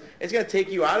like this, it's going to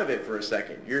take you out of it for a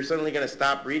second. You're suddenly going to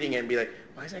stop reading it and be like,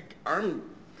 why is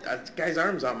that guy's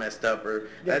arm's all messed up? Or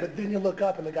Yeah, but then you look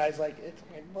up and the guy's like, it's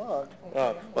my book.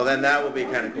 Oh, well, then that will be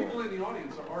kind of How many cool. people in the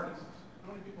audience are artists?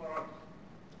 How many people are artists?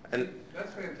 And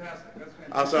That's fantastic. That's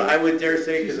fantastic. also, I would dare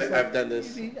say, because I've done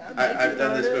this, I've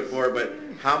done this before, but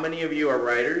how many of you are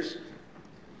writers?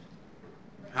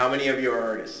 How many of you are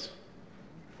artists?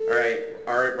 All right,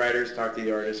 art writers talk to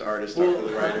the artists, artists talk to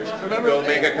the writers. Go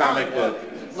make a comic book.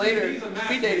 Later, He's a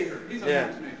speed dating. He's a Yeah.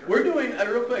 matchmaker. We're doing,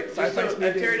 real quick, just so Sci-fi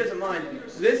if Terry doesn't mind,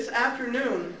 this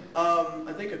afternoon,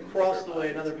 I think across the way,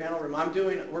 another panel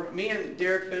room, me and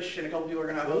Derek Fish and a couple people are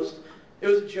going to host. It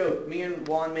was a joke. Me and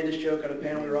Juan made this joke at a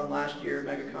panel we were on last year at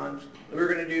Megacon. We were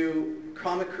going to do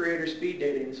comic creator speed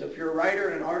dating. So if you're a writer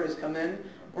and an artist, come in.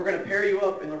 We're going to pair you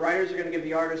up, and the writers are going to give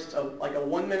the artists like a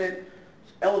 1-minute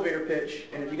elevator pitch.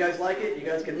 And if you guys like it, you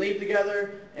guys can leave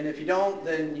together. And if you don't,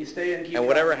 then you stay and keep And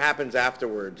whatever happens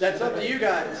afterwards. That's up to you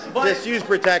guys. But Just use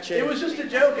protection. it was just a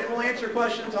joke, and we'll answer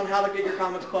questions on how to get your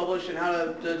comics published and how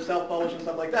to self-publish and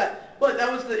stuff like that. But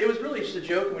it was really just a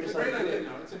joke, and we It's just a great like idea,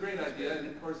 no, it's a great idea, and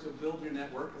of course, to build your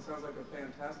network, it sounds like a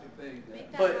fantastic thing.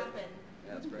 Make that But- happen.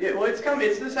 Yeah, that's great. Yeah, well,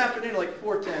 it's this afternoon, like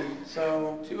 4:10.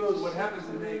 So 2:00. So what happens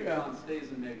in Yeah. Megacon stays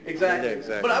in Megacon. Exactly. Yeah,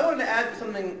 exactly. But I wanted to add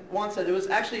something Juan said. It was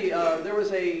actually, there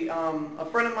was a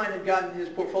friend of mine had gotten his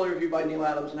portfolio reviewed by Neil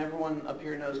Adams, and everyone up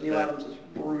here knows Neil Adams is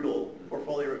brutal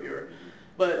portfolio reviewer.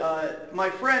 But my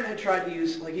friend had tried to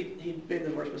use, like he'd made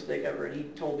the worst mistake ever, and he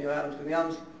told Neil Adams, because Neil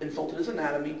Adams insulted his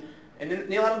anatomy, and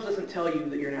Neil Adams doesn't tell you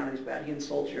that your anatomy's bad. He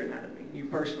insults your anatomy, your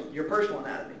personal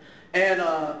anatomy. And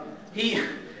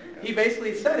he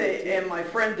basically said it, and my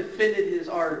friend defended his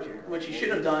art, which he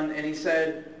shouldn't have done, and he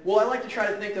said, well, I like to try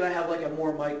to think that I have like a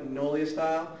more Mike Magnolia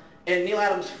style. And Neil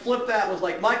Adams flipped that and was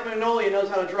like, Mike Magnolia knows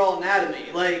how to draw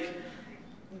anatomy. Like,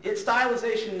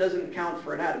 stylization doesn't count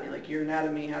for anatomy. Like, your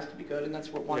anatomy has to be good, and that's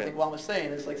what one thing Juan was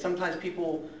saying. Is like sometimes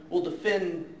people will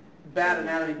defend bad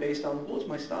anatomy based on, well, it's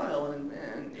my style, and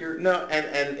you're... No,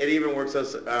 and it even works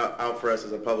out for us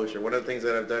as a publisher. One of the things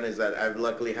that I've done is that I've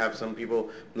luckily have some people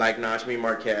like Najmi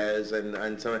Marquez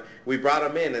and some, we brought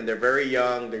them in, and they're very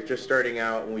young, they're just starting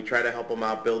out, and we try to help them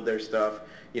out, build their stuff.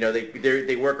 You know,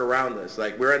 they work around us.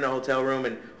 Like, we're in the hotel room,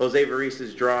 and Jose Varese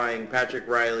is drawing, Patrick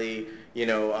Riley, you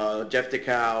know, Jeff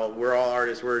DeCal, we're all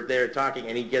artists, we're there talking,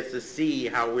 and he gets to see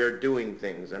how we're doing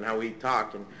things and how we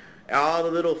talk, all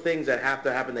the little things that have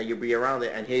to happen that you'll be around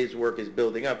it, and his work is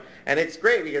building up. And it's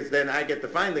great because then I get to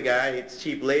find the guy. It's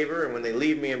cheap labor, and when they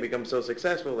leave me and become so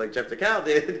successful, like Jeff DeCal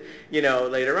did,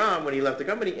 later on when he left the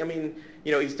company, I mean,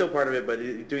 he's still part of it, but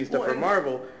doing stuff for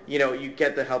Marvel, you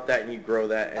get to help that and you grow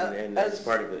that, and that's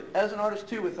part of it. As an artist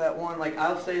too, with that one, like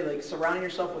I'll say, like surrounding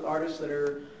yourself with artists that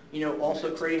are,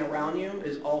 also creating around you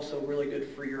is also really good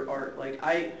for your art. Like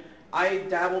I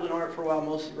dabbled in art for a while,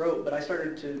 mostly wrote, but I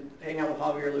started to hang out with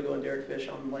Javier Lugo and Derek Fish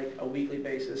on like a weekly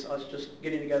basis. Us just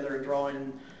getting together and drawing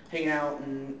and hanging out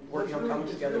and working on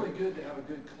comics together. It's really good to have a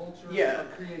good culture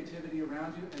of creativity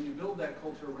around you, and you build that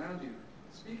culture around you.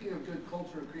 Speaking of good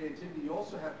culture and creativity, you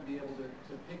also have to be able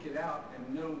to pick it out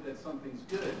and know that something's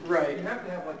good. Right. You have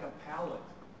to have like a palate.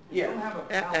 If Yeah. you don't have a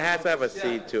palate, It has to have a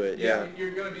seed to it, yeah.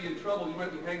 You're going to be in trouble. You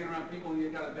might be hanging around people and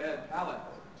you've got a bad palate.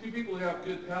 Two people who have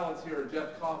good palates here are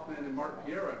Jeff Kaufman and Mark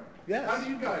Piera. Yes. How do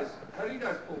you guys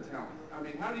pull talent? I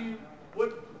mean,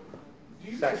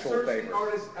 do you guys Sexual search favors. the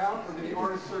artist out, or do the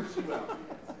artist search you out?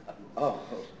 Oh,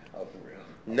 for real.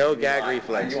 No You gag lie.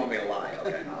 reflex. You want me to lie?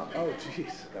 Okay. Oh,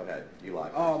 jeez. Go ahead. You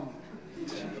lie.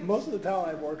 Most of the talent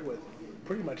I've worked with,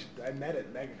 pretty much I met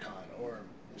at Megacon or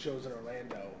shows in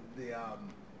Orlando.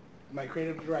 My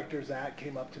creative director, Zach,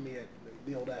 came up to me at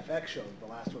the old FX show, the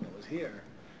last one that was here,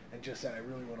 and just said, I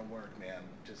really want to work, man.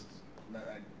 Just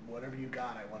whatever you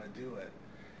got, I want to do it.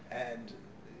 And,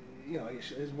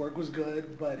 his work was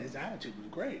good, but his attitude was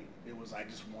great. It was, I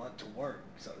just want to work.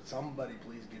 So somebody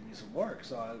please give me some work.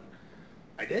 So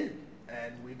I did.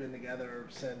 And we've been together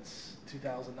since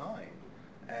 2009.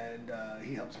 And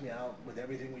he helps me out with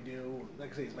everything we do.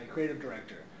 Like I say, he's my creative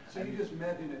director. So you just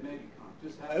met him at Megacon?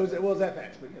 It was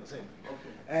FX, but same. Okay.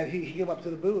 And he came up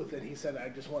to the booth and he said, I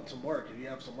just want some work. If you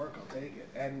have some work, I'll take it.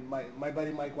 And my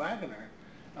buddy Mike Wagner,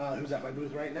 who's at my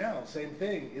booth right now, same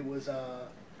thing. It was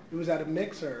at a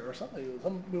mixer or something.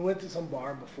 We went to some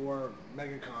bar before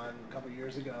MegaCon a couple of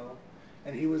years ago,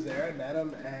 and he was there. I met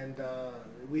him, and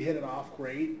we hit it off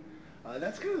great.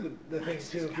 That's kind of the thing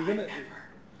too. If you're gonna,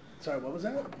 sorry, what was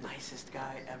that? Nicest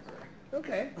guy ever.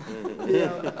 Okay.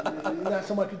 Not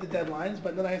so much with the deadlines,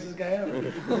 but the nicest guy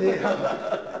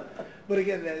ever. But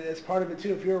again, that's part of it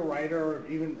too. If you're a writer or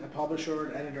even a publisher or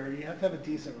an editor, you have to have a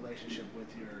decent relationship with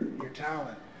your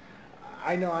talent.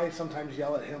 I know I sometimes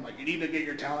yell at him, like, you need to get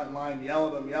your talent in line, yell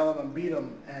at them, beat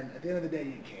them, and at the end of the day,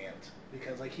 you can't.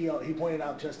 Because like he pointed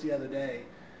out just the other day,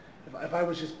 if I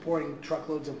was just pouring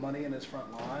truckloads of money in his front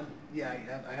lawn, yeah,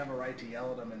 I have a right to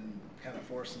yell at him and kind of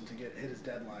force him to hit his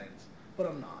deadlines, but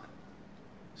I'm not.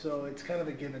 So it's kind of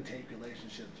a give and take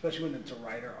relationship, especially when it's a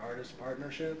writer-artist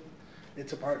partnership.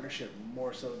 It's a partnership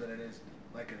more so than it is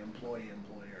like an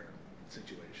employee-employer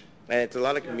situation. And it's a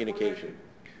lot of communication.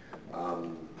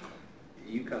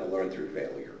 You kind of learn through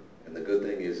failure. And the good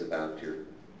thing is about your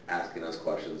asking us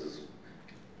questions is,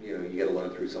 you got to learn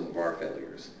through some of our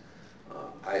failures.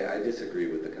 I disagree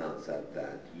with the concept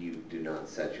that you do not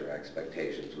set your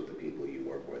expectations with the people you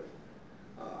work with.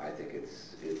 I think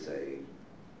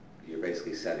you're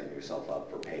basically setting yourself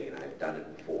up for pain. I've done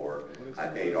it before. I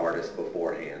paid artists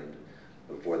beforehand,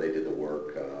 before they did the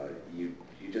work. You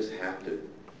just have to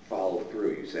follow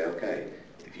through. You say, okay,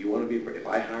 if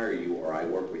I hire you or I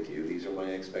work with you, these are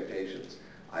my expectations.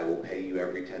 I will pay you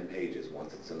every 10 pages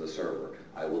once it's in the server.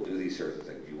 I will do these sorts of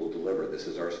things. You will deliver. This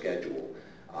is our schedule.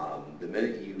 The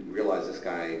minute you realize this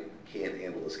guy can't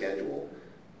handle the schedule,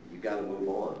 you've got to move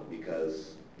on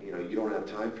because you don't have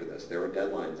time for this. There are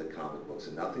deadlines in comic books,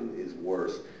 and nothing is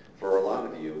worse for a lot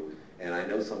of you. And I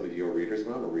know some of you are readers,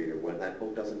 and I'm a reader. When that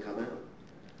book doesn't come out,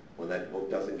 when that book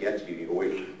doesn't get to you, you go,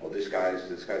 wait, oh, this guy's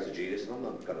a genius, and I'm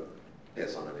not going to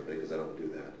piss on anybody because I don't do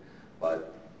that.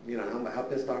 But how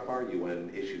pissed off are you when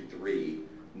issue 3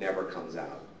 never comes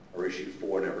out, or issue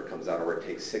 4 never comes out, or it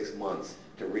takes 6 months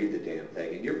to read the damn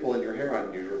thing, and you're pulling your hair out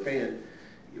and you're a fan.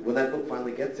 When that book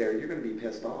finally gets there, you're going to be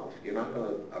pissed off. You're not going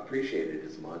to appreciate it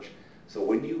as much. So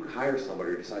when you hire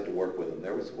somebody or decide to work with them,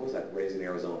 what was that Raising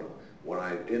Arizona? When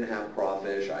I didn't have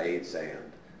crawfish, I ate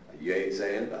sand. You ate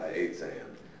sand, I ate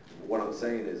sand. What I'm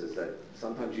saying is that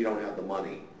sometimes you don't have the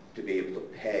money to be able to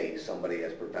pay somebody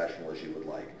as professional as you would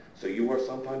like. So you are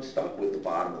sometimes stuck with the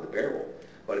bottom of the barrel.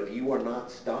 But if you are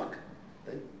not stuck,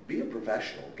 then be a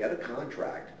professional. Get a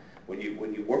contract. When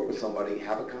you work with somebody,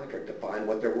 have a contract. Define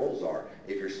what their roles are.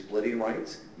 If you're splitting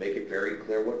rights, make it very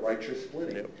clear what rights you're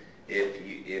splitting. Yep.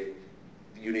 If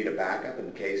you need a backup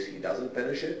in case he doesn't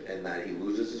finish it and that he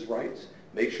loses his rights,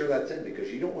 make sure that's in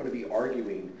because you don't want to be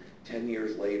arguing 10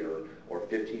 years later or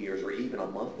 15 years or even a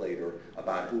month later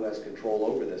about who has control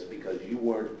over this because you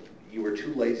were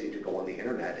too lazy to go on the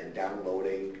internet and download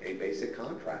a basic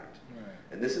contract.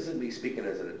 And this isn't me speaking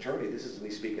as an attorney, this is me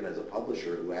speaking as a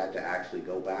publisher who had to actually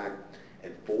go back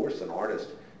and force an artist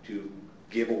to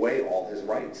give away all his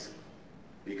rights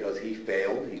because he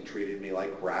failed, he treated me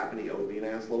like crap, and he owed me an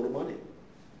ass load of money.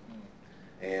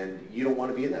 And you don't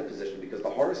want to be in that position, because the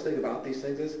hardest thing about these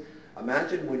things is,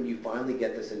 imagine when you finally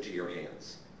get this into your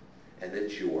hands, and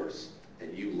it's yours,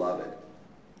 and you love it,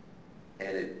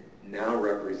 and it now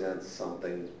represents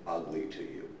something ugly to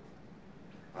you.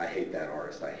 I hate that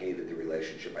artist. I hated the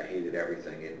relationship. I hated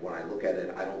everything. And when I look at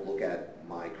it, I don't look at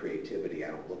my creativity. I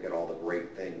don't look at all the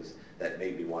great things that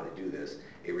made me want to do this.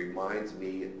 It reminds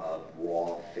me of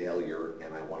raw failure,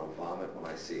 and I want to vomit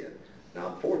when I see it. Now,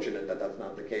 I'm fortunate that that's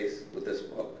not the case with this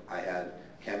book. I had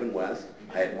Kevin West,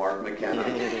 I had Mark McKenna, I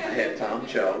had Tom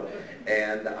Cho,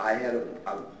 and I had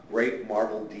a great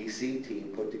Marvel DC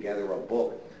team put together a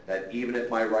book that even if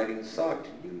my writing sucked,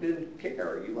 you didn't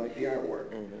care. You liked the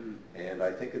artwork. Mm-hmm. And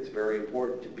I think it's very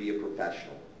important to be a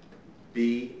professional.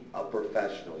 Be a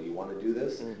professional. You want to do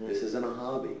this? Mm-hmm. This isn't a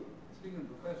hobby. Speaking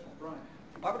of professional, Brian.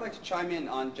 I would like to chime in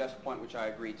on Jeff's point, which I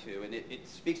agree to, and it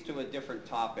speaks to a different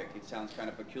topic. It sounds kind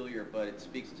of peculiar, but it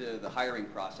speaks to the hiring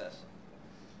process.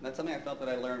 And that's something I felt that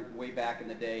I learned way back in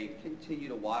the day, continue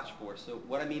to watch for. So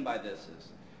what I mean by this is,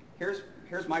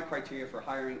 here's my criteria for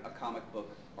hiring a comic book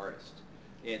artist.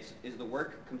 Is the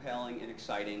work compelling and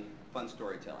exciting, fun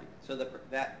storytelling? So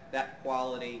that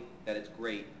quality, that it's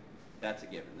great, that's a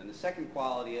given. And the second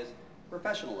quality is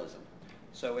professionalism.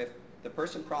 So if the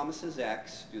person promises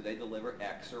X, do they deliver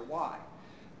X or Y?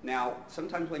 Now,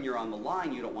 sometimes when you're on the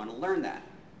line, you don't want to learn that.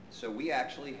 So we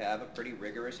actually have a pretty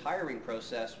rigorous hiring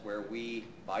process where we,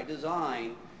 by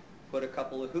design, put a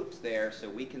couple of hoops there so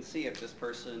we can see if this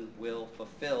person will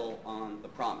fulfill on the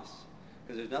promise.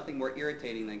 Because there's nothing more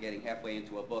irritating than getting halfway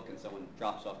into a book and someone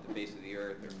drops off the face of the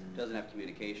earth or doesn't have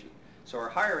communication. So our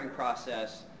hiring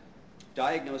process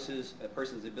diagnoses a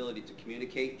person's ability to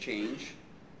communicate change,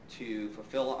 to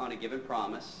fulfill on a given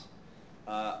promise,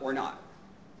 or not.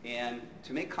 And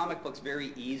to make comic books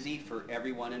very easy for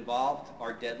everyone involved,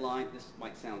 our deadline, this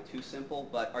might sound too simple,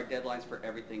 but our deadlines for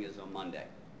everything is on Monday.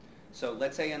 So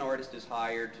let's say an artist is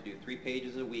hired to do 3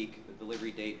 pages a week, the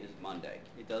delivery date is Monday.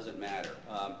 It doesn't matter.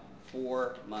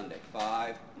 4 Monday,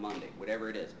 5 Monday, whatever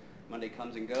it is. Monday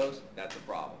comes and goes, that's a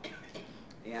problem.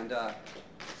 And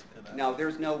now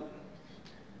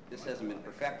this hasn't been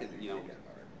perfected,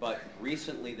 but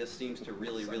recently this seems to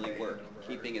really, really work.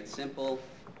 Keeping it simple,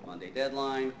 Monday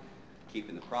deadline,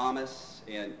 keeping the promise,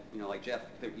 and like Jeff,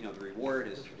 the reward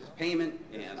is payment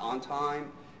and on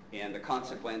time, and the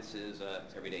consequence is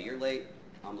every day you're late,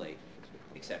 I'm late,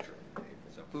 etc.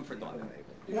 So food for thought.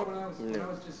 When I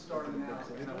was just starting out,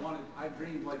 and I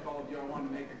dreamed like all of you, I wanted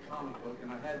to make a comic book,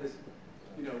 and I had this,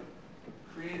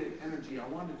 creative energy. I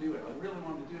wanted to do it. I really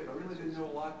wanted to do it. I really didn't know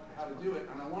a lot how to do it,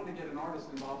 and I wanted to get an artist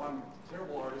involved. I'm a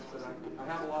terrible artist, but I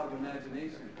have a lot of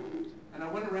imagination. And I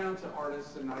went around to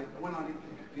artists, and I went on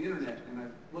the internet, and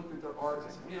I looked at their art. I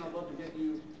said, man, I'd love to get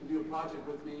you to do a project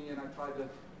with me, and I tried to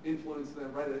influence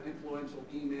them, write an influential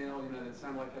email, that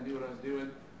sounded like I knew what I was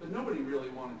doing. But nobody really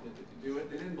wanted to do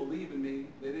it. They didn't believe in me.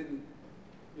 They didn't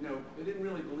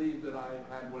really believe that I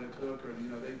had what it took, or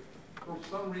they, for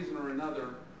some reason or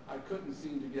another, I couldn't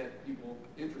seem to get people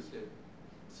interested.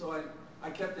 So I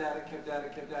kept at it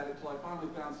until I finally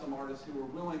found some artists who were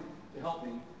willing to help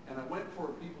me. And I went for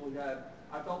people who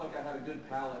I felt like I had a good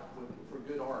palette for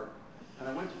good art. And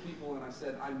I went to people and I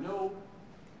said, I know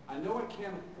I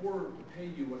can't afford to pay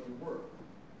you what you're worth,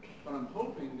 but I'm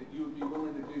hoping that you would be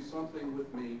willing to do something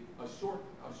with me, a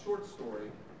short story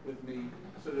with me,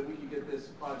 so that we could get this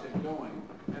project going.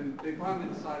 And they finally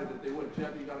decided that they would.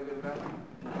 Jeff, you got to go to bed?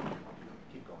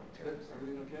 Keep going, Terry. Is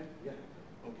everything okay? Yeah.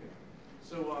 Okay.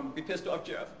 So, be pissed off,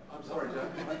 Jeff. I'm sorry, Jeff.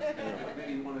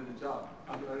 Maybe you wanted the job.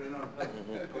 I don't know.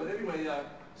 But anyway,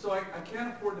 so I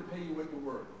can't afford to pay you what you're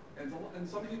worth. And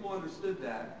some people understood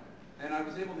that. And I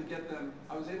was able to get them,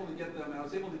 and I was able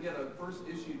to get a first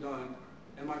issue done.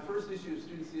 And my first issue of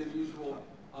Students the Unusual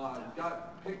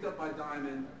got picked up by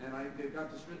Diamond, and I got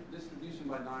distribution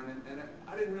by Diamond. And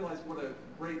I didn't realize what a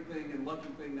great thing and lucky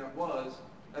thing that was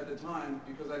at the time,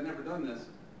 because I'd never done this.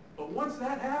 But once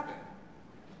that happened,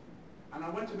 and I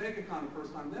went to Megacon the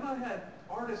first time, then I had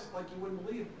artists like you wouldn't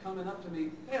believe coming up to me,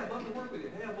 hey, I'd love to work with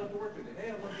you, hey, I'd love to work with you, hey,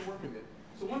 I'd love to work with you.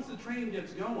 So once the train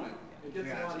gets going, it gets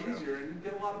a lot easier, and you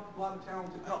get a lot of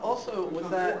talented people. Also, with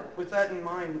that in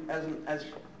mind, as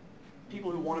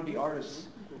people who want to be artists,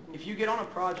 if you get on a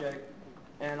project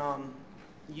and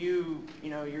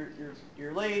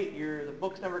you're late, the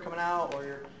book's never coming out,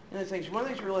 or things. One of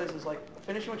the things you realize is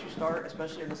finishing what you start,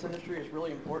 especially in this industry, is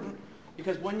really important,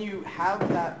 because when you have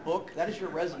that book, that is your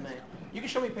resume. You can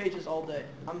show me pages all day.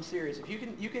 I'm serious. If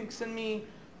you can send me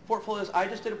portfolios. I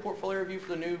just did a portfolio review for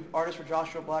the new artist for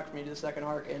Joshua Black for me to do the second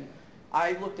arc, and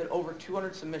I looked at over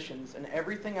 200 submissions, and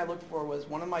everything I looked for was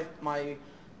one of my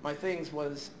things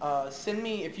was send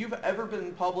me, if you've ever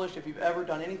been published, if you've ever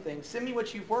done anything, send me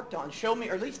what you've worked on. Show me,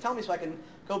 or at least tell me so I can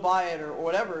go buy it or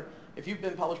whatever if you've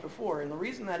been published before. And the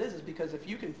reason that is because if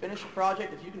you can finish a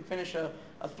project, if you can finish a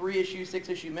 3-issue,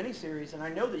 6-issue miniseries, and I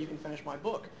know that you can finish my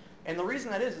book. And the reason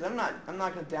that is I'm not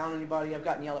going to down anybody. I've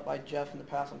gotten yelled at by Jeff in the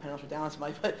past on panels for downing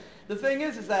somebody. But the thing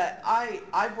is that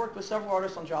I've worked with several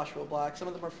artists on Joshua Black. Some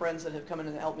of them are friends that have come in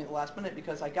and helped me at the last minute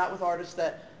because I got with artists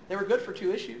that they were good for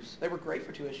 2 issues. They were great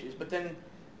for 2 issues. But then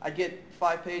I'd get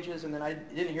 5 pages and then I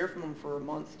didn't hear from them for a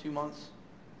month, 2 months,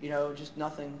 just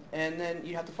nothing. And then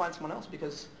you have to find someone else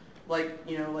because, like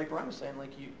Brian was saying,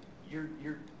 like you're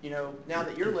now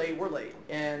that you're late, we're late.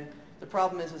 And the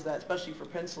problem is that, especially for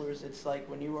pencilers, it's like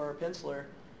when you are a penciler,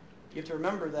 you have to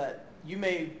remember that you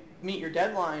may meet your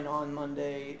deadline on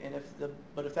Monday, and if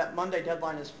that Monday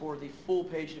deadline is for the full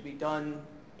page to be done,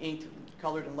 inked,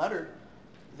 colored, and lettered,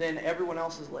 then everyone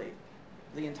else is late.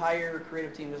 The entire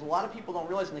creative team. There's a lot of people don't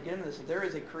realize when they get into this that there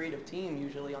is a creative team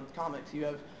usually on comics. You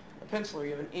have a penciler,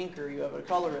 you have an inker, you have a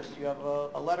colorist, you have a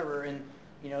letterer, and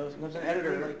sometimes an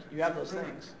editor. Like you have those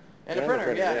things. And a printer,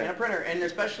 and a printer, and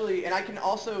especially, and I can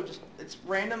also it's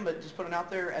random, but just put it out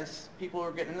there as people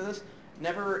are getting into this,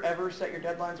 never ever set your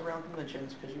deadlines around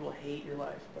conventions because you will hate your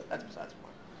life, but that's besides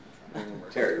the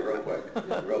point. Terry, real quick,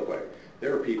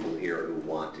 there are people here who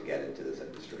want to get into this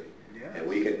industry, and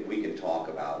we can talk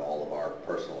about all of our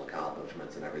personal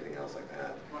accomplishments and everything else like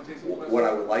that. What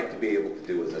I would like to be able to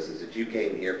do is that you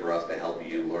came here for us to help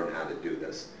you learn how to do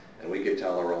this. And we could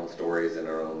tell our own stories and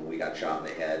we got shot in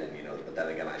the head, and but then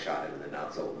again, I shot him in the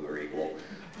nuts, so we were equal.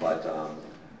 But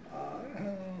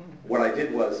what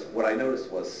I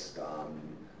noticed was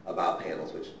about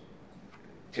panels, which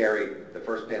Terry, the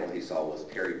first panel he saw was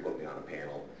Terry put me on a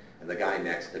panel, and the guy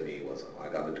next to me was, I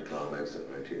got into comics in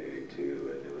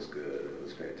 1982, and it was good, it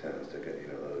was fantastic, and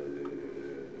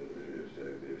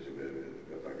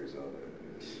go fuck yourself.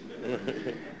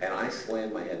 And I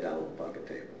slammed my head down on the bucket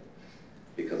table,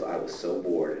 because I was so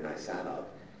bored, and I sat up,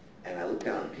 and I looked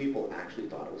down, and people actually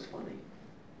thought it was funny.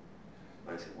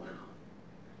 And I said,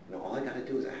 wow, all I got to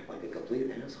do is act like a complete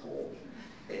asshole,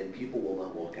 and people will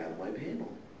not walk out of my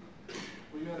panel.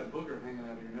 Well, you had a booger hanging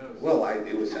out of your nose. Well, I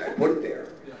put it there.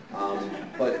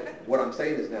 But what I'm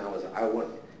saying is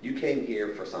you came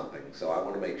here for something, so I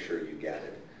want to make sure you get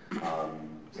it.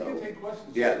 So, we can take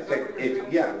questions.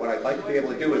 What I'd like to be able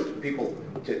to do is people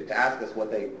to ask us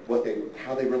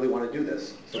how they really want to do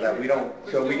this, so that we don't.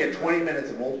 So we get 20 minutes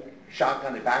and we'll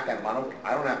shotgun it back at them.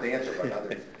 I don't have to answer, but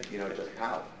other, just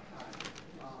how.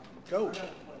 Go.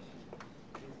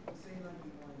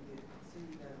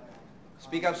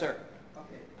 Speak up, sir.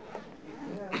 Okay.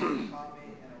 If you have a comic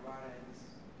and a writer,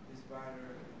 and this writer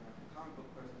and a comic book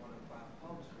person want to find a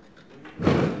publisher,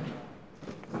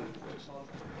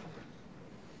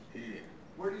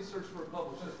 where do you search for a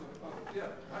publisher? Yeah.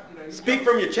 Speak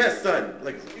from your chest, son.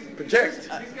 Project.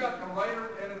 He's got a writer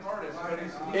and an artist, but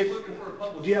he's looking for a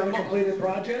publisher. Do you have a completed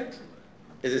project?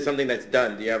 Is it something that's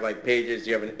done? Do you have pages? Do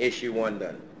you have an issue 1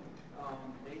 done?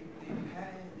 They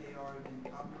already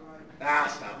been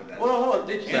copyrighted. Stop with that. Well, hold on.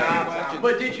 Is the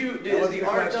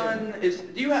art done? Do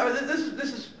you have this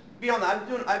is beyond that.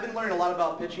 I've been learning a lot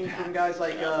about pitching from guys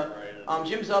like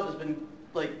Jim Zub has been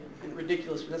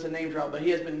ridiculous, but that's a name drop, but he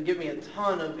has been giving me a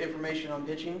ton of information on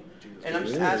pitching, and I'm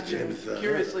just asking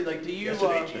curiously, do you?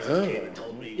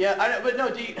 Told me. Yeah, I know, but no,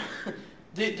 do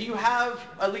you have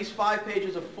at least 5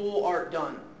 pages of full art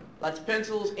done? That's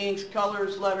pencils, inks,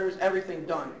 colors, letters, everything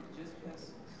done. Just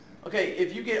pencils. Okay,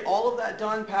 if you get all of that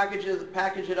done, package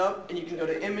it up, and you can go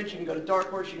to Image, you can go to Dark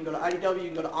Horse, you can go to IDW,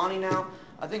 you can go to Ani now.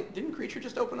 I think, didn't Creature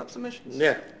just open up submissions?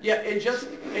 Yeah. Yeah,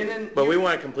 and then. But we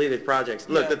want completed projects.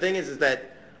 Look, the thing is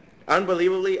that,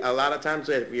 unbelievably, a lot of times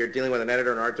if you're dealing with an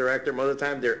editor and art director, most of the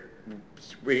time they're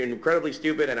incredibly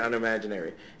stupid and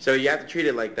unimaginary. So you have to treat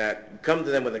it like that. Come to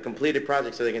them with a completed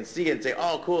project so they can see it and say,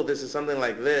 oh, cool, this is something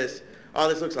like this. Oh,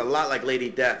 this looks a lot like Lady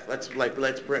Death. Let's print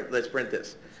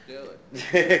this. Do it.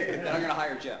 Then I'm going to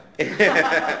hire Jeff.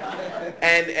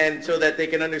 and so that they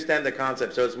can understand the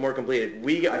concept, so it's more completed.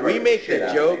 We make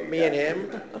the joke, me and him.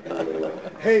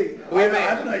 Hey, I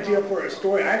have an idea for a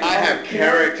story. I have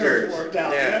characters. Worked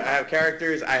out. Yeah, I have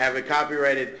characters. I have it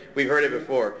copyrighted. We've heard it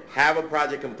before. Have a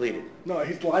project completed. No,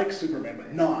 he's like Superman,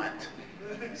 but not.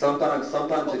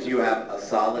 Sometimes if you have a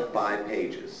solid 5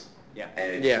 pages,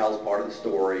 and it tells part of the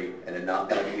story and enough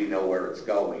that we know where it's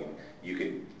going, You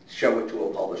can show it to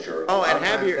a publisher. Oh, a lot and of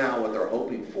have times your- now what they're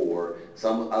hoping for,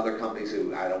 some other companies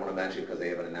who I don't want to mention because they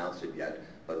haven't announced it yet,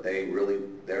 but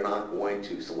they're not going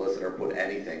to solicit or put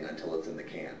anything until it's in the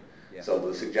can. Yeah. So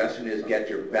the suggestion is get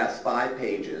your best 5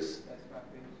 pages,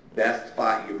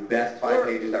 your best 5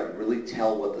 pages that really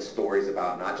tell what the story's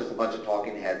about, not just a bunch of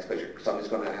talking heads, because there's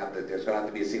going to have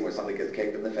to be a scene where somebody gets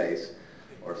kicked in the face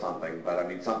or something. But I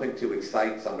mean, something to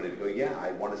excite somebody to go, yeah,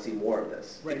 I want to see more of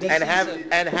this. And have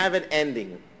an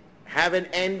ending. Have an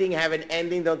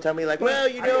ending. Don't tell me like, well,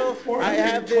 you know, I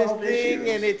have this thing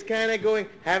and it's kind of going.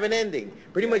 Have an ending.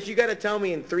 Pretty much, you got to tell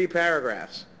me in 3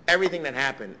 paragraphs everything that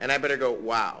happened, and I better go,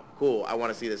 wow, cool. I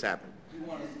want to see this happen. You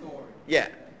want a story. Yeah.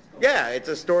 Yeah, it's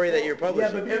a story that you're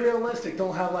publishing. Yeah, but be realistic.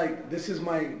 Don't have like, this is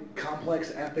my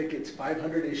complex epic. It's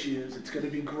 500 issues. It's going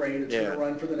to be great. It's going to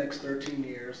run for the next 13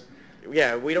 years.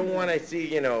 Yeah, we don't want to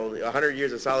see, 100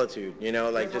 Years of Solitude,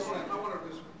 like just... I want to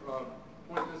just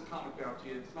point this comic out to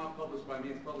you. It's not published by me.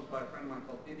 It's published by a friend of mine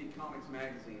called Indie Comics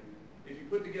Magazine. If you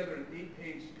put together an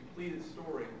 8-page completed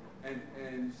story and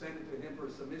send it to him for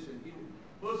a submission,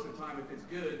 most of the time, if it's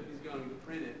good, he's going to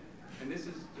print it. And this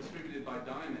is distributed by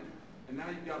Diamond. And now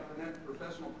you've got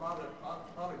professional product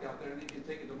out there, and you can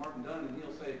take it to Martin Dunn, and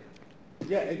he'll say,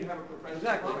 yeah, you have a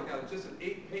professional product out. It's just an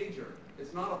 8-pager.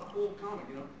 It's not a full comic,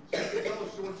 So you can tell a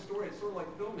short story. It's sort of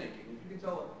like filmmaking. If you can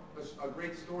tell a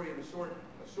great story in a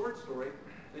short story,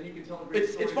 then you can tell a great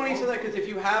story. It's funny you say that because if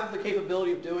you have the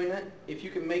capability of doing it, if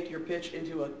you can make your pitch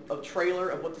into a trailer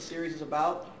of what the series is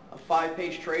about, a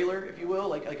 5-page trailer, if you will,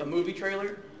 like a movie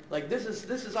trailer, like this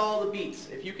is all the beats.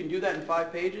 If you can do that in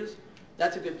 5 pages,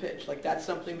 that's a good pitch. Like that's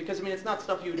something, because I mean it's not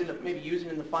stuff you would end up maybe using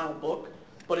in the final book,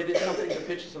 but it is something to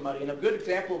pitch to somebody. And a good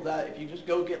example of that, if you just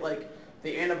go get like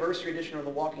the anniversary edition of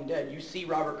The Walking Dead, you see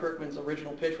Robert Kirkman's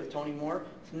original pitch with Tony Moore.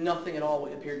 It's nothing at all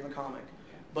what appeared in the comic.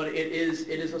 But it is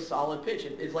a solid pitch.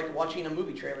 It's like watching a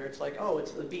movie trailer. It's like, oh,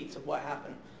 it's the beats of what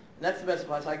happened. And that's the best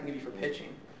advice I can give you for pitching.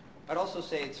 I'd also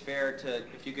say it's fair to,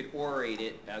 if you could orate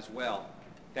it as well,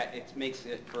 that it makes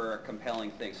it for a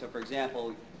compelling thing. So for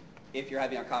example, if you're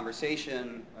having a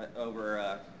conversation over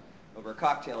a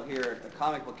cocktail here at a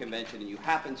comic book convention and you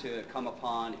happen to come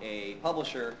upon a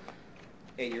publisher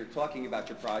and you're talking about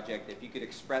your project, if you could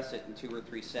express it in 2 or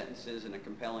 3 sentences in a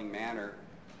compelling manner,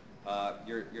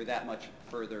 you're that much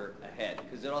further ahead.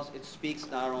 Because it speaks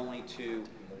not only to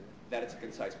that it's a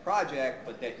concise project,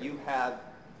 but that you have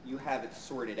it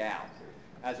sorted out.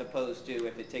 As opposed to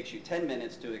if it takes you 10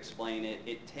 minutes to explain it,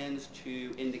 it tends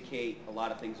to indicate a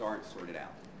lot of things aren't sorted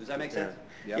out. Does that make sense?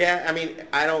 Yep. Yeah, I mean,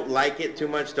 I don't like it too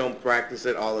much, don't practice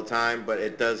it all the time, but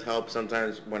it does help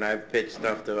sometimes when I've pitched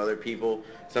stuff to other people.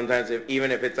 Sometimes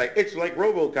even if it's like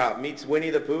RoboCop meets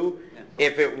Winnie the Pooh,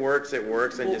 if it works, and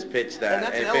just pitch that. And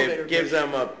that's an elevator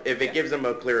If it gives them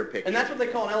a clearer picture. And that's what they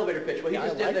call an elevator pitch. What he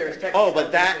just did there is technically... Oh,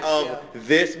 but that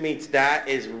this meets that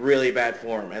is really bad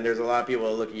form, and there's a lot of people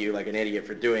that look at you like an idiot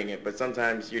for doing it, but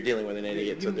sometimes you're dealing with an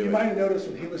idiot, so do it. You might have noticed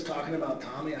when he was talking about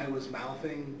Tommy, I was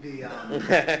mouthing the...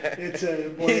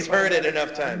 He's heard it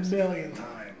enough times. A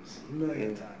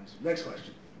million times. Next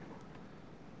question.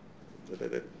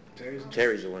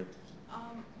 Terry's the one.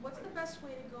 What's the best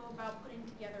way to go about putting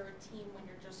together a team when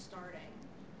you're just starting?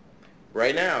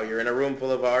 Right now, you're in a room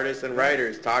full of artists and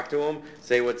writers. Talk to them,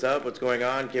 say what's up, what's going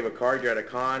on, give a card, you're at a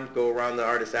con, go around the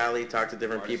artist alley, talk to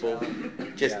different people.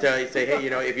 Just say, hey,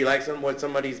 if you like what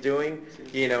somebody's doing,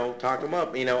 talk them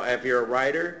up. If you're a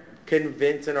writer,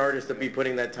 convince an artist to be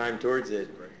putting that time towards it.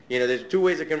 There's 2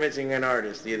 ways of convincing an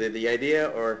artist, either the idea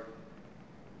or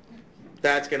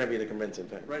that's going to be the convincing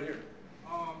thing. Right here.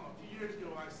 A few years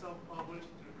ago, I self-published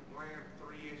through Bland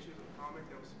 3 issues of a comic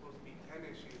that was supposed to be 10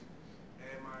 issues,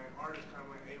 and my artist kind of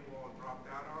went AWOL and dropped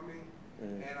out on me.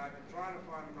 And I've been trying to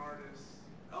find an artist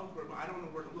elsewhere, but I don't know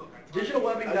where to look.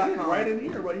 Digitalwebbing.com. Right in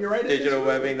here. You're right in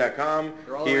Digitalwebbing.com.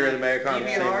 Here at the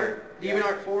Megacon.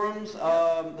 DeviantArt forums,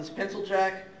 this Pencil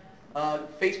Jack.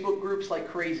 Facebook groups like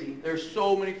crazy. There's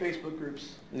so many Facebook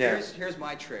groups. Yeah. Here's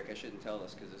my trick. I shouldn't tell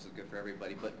this because this is good for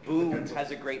everybody, but Boom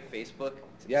has a great Facebook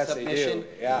Yes, submission. they do.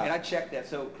 Yeah. And I checked that.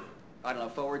 So, I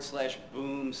don't know,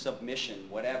 /Boom submission,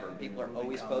 whatever. People are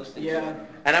always posting. Yeah.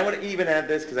 And I want to even add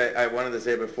this because I wanted to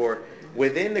say it before.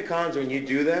 Within the cons, when you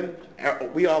do them,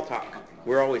 we all talk.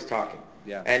 We're always talking.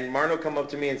 Yeah. And Martin will come up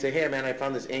to me and say, hey, man, I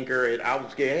found this inker.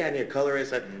 Hey, I need a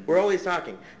colorist. We're always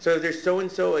talking. So if there's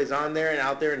so-and-so is on there and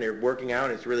out there and they're working out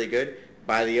and it's really good,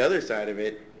 by the other side of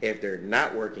it, if they're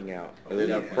not working out, or there's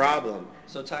a problem.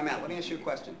 So time out. Let me ask you a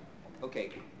question.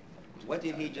 Okay. What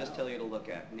did he just tell you to look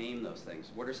at? Name those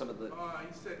things. What are some of the... He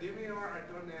said DeviantArt, I've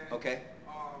done that. Okay.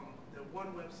 The one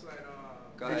website...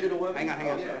 Go ahead. Digital Web? Hang on.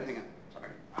 Yes. Hang on. Sorry.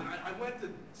 I went to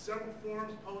several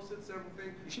forums posted, several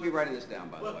things. You should be writing this down,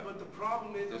 by the way. But the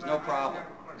problem is... There's no problem.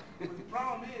 But the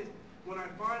problem is, when I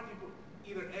find people,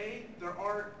 either A, their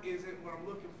art isn't what I'm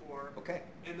looking for. Okay.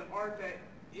 And the art that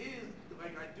is,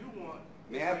 like I do want...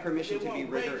 May I have permission to be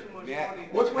rigorous?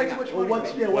 What's way too much money?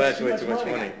 What's way too much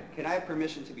money? Can I have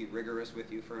permission to be rigorous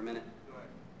with you for a minute? Go ahead.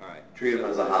 All right. Treat him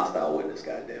as a hostile witness,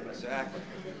 goddammit. Exactly.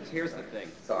 Here's the thing.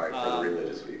 Sorry for the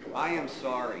religious people. I am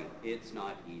sorry. It's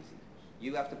not easy.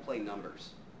 You have to play numbers.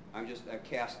 I've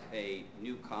cast a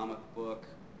new comic book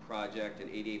project, an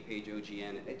 88-page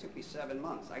OGN. It took me 7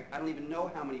 months. I don't even know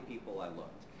how many people I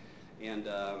looked. And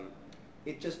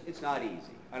it's not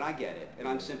easy. And I get it. And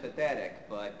I'm sympathetic,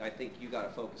 but I think you got to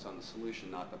focus on the solution,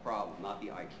 not the problem. Not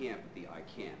the I can't, but the I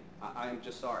can. I'm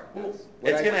just sorry.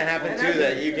 It's going to happen, too,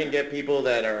 that you can get people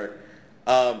that are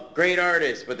great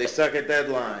artists, but they suck at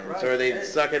deadlines, or they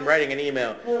suck at writing an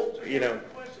email. Well, you know.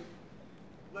 Question.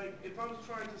 Like, if I was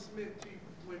trying to submit to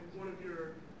like one of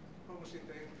your publishing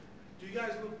things, do you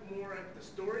guys look more at the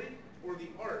story or the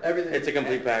art? Everything. It's a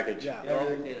complete package. Yeah.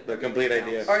 The complete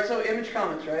idea. All right, so Image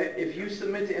Comics, right? If you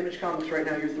submit to Image Comics right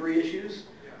now your 3 issues,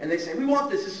 and they say, we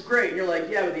want this is great, and you're like,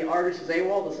 yeah, but the artist is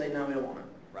AWOL, they'll say, no, we don't want it.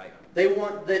 Right. They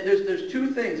want, there's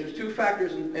 2 things, there's 2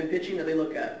 factors in pitching that they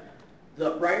look at.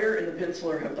 The writer and the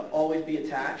penciler have to always be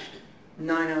attached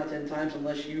 9 out of 10 times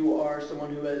unless you are someone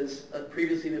who has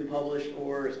previously been published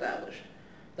or established.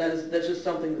 That's just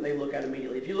something that they look at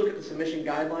immediately. If you look at the submission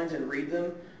guidelines and read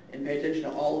them and pay attention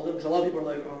to all of them, because a lot of people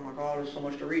are like, oh my God, there's so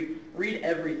much to read. Read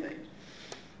everything.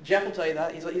 Jeff will tell you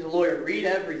that. He's a lawyer. Read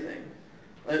everything.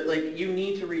 Like, you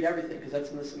need to read everything because that's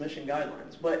in the submission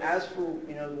guidelines. But as for,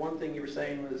 the one thing you were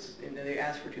saying was, they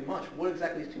asked for too much. What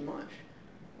exactly is too much?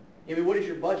 I mean, what is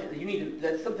your budget? You need to,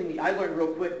 that's something I learned real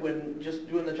quick when just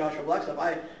doing the Joshua Black stuff.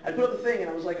 I put up the thing and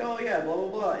I was like, oh yeah, blah, blah,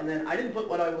 blah. And then I didn't put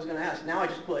what I was going to ask. Now I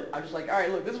just like, all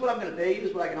right, look, this is what I'm going to pay you. This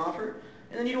is what I can offer.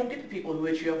 And then you don't get the people who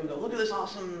hit you up and go, look at this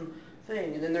awesome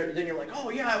thing. And then you're like,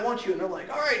 oh yeah, I want you. And they're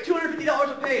like, all right,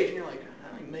 $250 a page. And you're like, I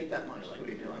don't even make that much. Like, what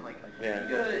are you doing? Like, yeah.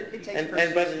 It takes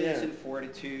persistence and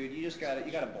fortitude. You just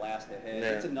gotta blast ahead. Yeah.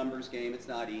 It's a numbers game. It's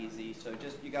not easy. So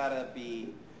you gotta be,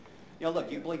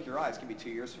 look, you blink your eyes, it could be 2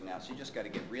 years from now. So you just gotta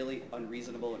get really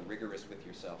unreasonable and rigorous with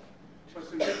yourself.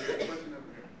 Question over here.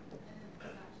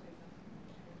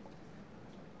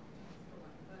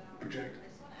 Project. I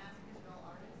just want to ask because you're all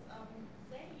artists.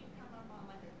 Say you come up on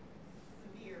like a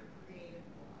severe creative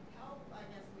block. How, I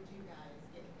guess, would you guys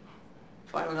get past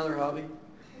that? Find another hobby.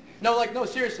 No,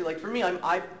 seriously, like for me,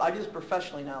 I do this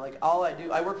professionally now. Like all I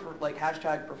do, I work for like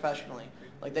 #professionally.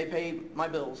 Like they pay my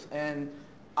bills, and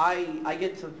I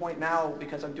get to the point now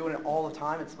because I'm doing it all the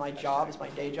time. It's my job. It's my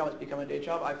day job. It's become a day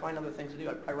job. I find other things to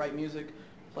do. I write music,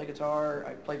 play guitar.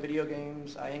 I play video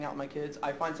games. I hang out with my kids.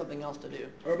 I find something else to do.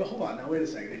 But hold on, now wait a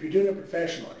second. If you're doing it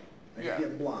professionally and you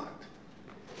get blocked,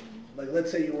 like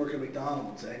let's say you work at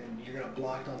McDonald's and you're not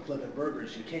blocked on flipping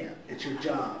burgers, you can't. It's your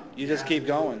job. You just keep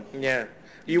going. Yeah.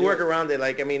 You work around it.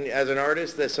 Like, I mean, as an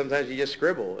artist, that sometimes you just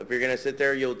scribble. If you're going to sit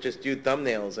there, you'll just do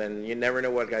thumbnails, and you never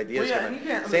know what ideas come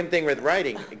out. Same thing with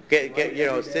writing. Sit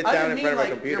down in front of a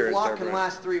computer. Your block can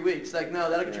last 3 weeks. Like, no,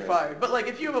 that'll get you fired. But like,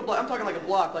 if you have a block, I'm talking like a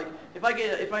block. Like, if I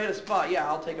hit a spot, yeah,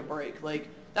 I'll take a break. Like,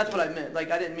 that's what I meant.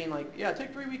 Like, I didn't mean like, yeah,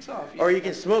 take 3 weeks off. Or you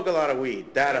can smoke a lot of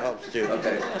weed. That helps too.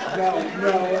 Okay. No.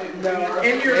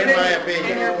 In my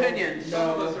opinion. In your opinion. No. Some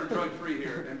of us are drug-free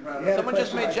here and proud of Someone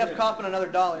just made Jeff Kaufman another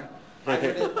 $1.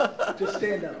 Just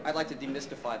stand up. I'd like to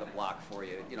demystify the block for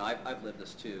you. I've lived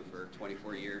this too for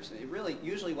 24 years. And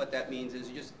usually what that means is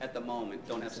you just, at the moment,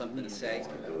 don't have something to say.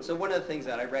 So one of the things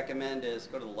that I recommend is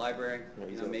go to the library,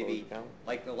 maybe,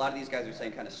 like a lot of these guys are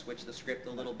saying, kind of switch the script a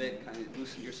little bit, kind of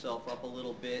loosen yourself up a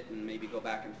little bit, and maybe go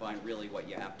back and find really what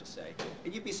you have to say.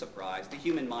 And you'd be surprised. The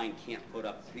human mind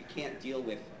can't deal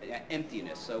with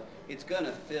emptiness, so it's going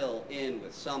to fill in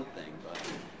with something, but...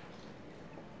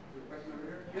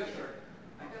 Yes, sir.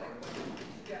 I got a question for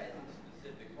these guys in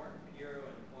specific, Martin Piero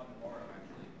and Juan Navarro,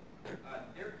 actually.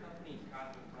 Their company's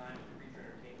Cosmic Time and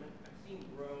Creature Entertainment. I've seen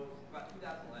grow about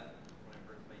 2011 when I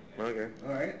first met you guys. Okay.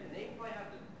 All right. And they probably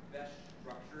have the best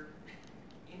structured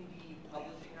indie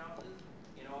publishing houses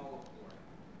in all of Florida.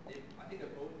 I think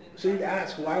they're both in... So you'd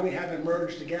ask why we haven't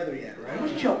merged together yet, right? How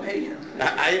much did y'all pay him?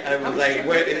 I was like,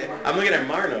 wait, I'm looking at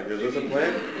Marno. Is this a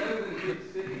plan? Better than Big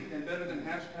City and better than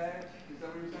hashtags? Is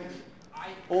that what you're saying?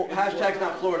 Well, hashtag's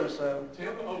not Florida, so...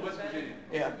 Tampa? Oh, West Virginia.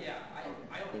 Yeah. Yeah, I own a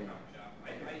comic shop.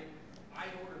 I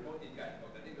order both these guys'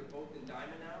 books. I think they're both in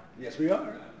Diamond now. Yes, we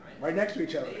are. Right next to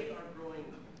each other. They are growing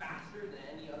faster than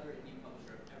any other indie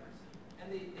publisher I've ever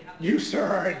seen. And they have... You, sir,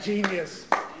 are a genius.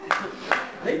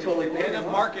 They totally paid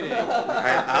marketing.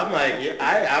 I'm like,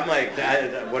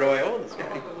 what do I owe this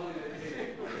guy?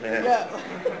 Yeah.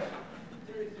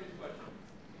 Serious question.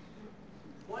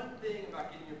 One thing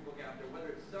about getting your book out there, whether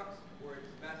it sucks or it's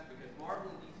best, because Marvel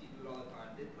and DC do it all the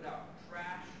time. They put out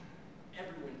trash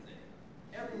every Wednesday.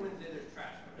 Every Wednesday there's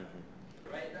trash coming out,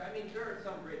 right? I mean, there are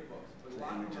some great books, but a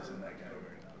lot of them are in that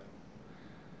category.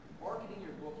 Marketing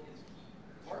your book is key.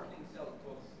 Marketing sells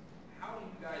books. How do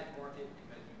you guys market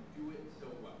because you do it so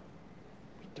well?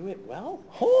 Do it well?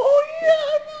 Oh yeah.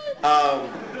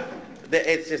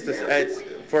 It's just it's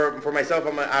for myself.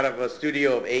 I'm out of a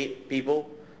studio of 8 people,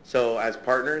 so as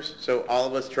partners. So all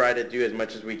of us try to do as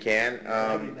much as we can.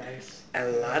 That'd be nice.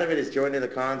 And a lot of it is joining the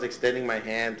cons, extending my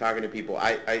hand, talking to people.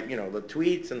 I the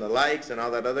tweets and the likes and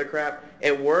all that other crap.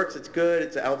 It works. It's good.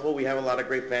 It's helpful. We have a lot of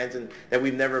great fans and that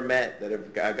we've never met that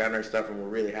have gotten our stuff, and we're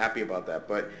really happy about that.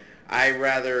 But I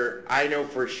know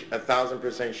for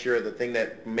 1,000% sure the thing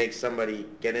that makes somebody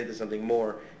get into something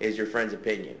more is your friend's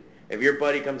opinion. If your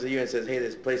buddy comes to you and says, hey,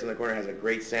 this place in the corner has a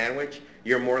great sandwich,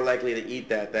 you're more likely to eat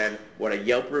that than what a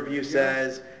Yelp review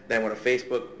says, than what a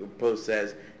Facebook post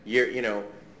says.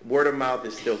 Word of mouth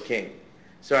is still king.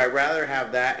 So I'd rather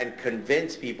have that and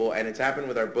convince people, and it's happened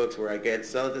with our books where I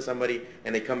sell it to somebody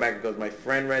and they come back and goes, my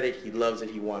friend read it, he loves it,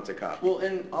 he wants a copy. Well,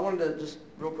 and I wanted to just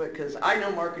real quick, because I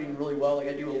know marketing really well. Like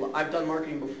I've done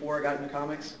marketing before I got into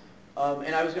comics.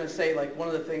 And I was going to say, like, one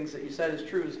of the things that you said is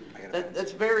true is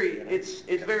it's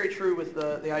very true with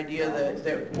the idea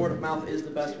that word of mouth is the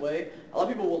best way. A lot of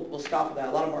people will scoff at that.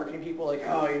 A lot of marketing people are like,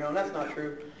 oh, that's not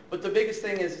true. But the biggest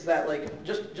thing is that, like,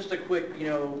 just a quick,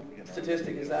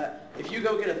 statistic is that if you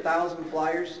go get 1,000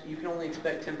 flyers, you can only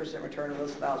expect 10% return of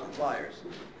those 1,000 flyers.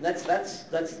 And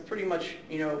that's pretty much,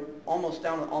 almost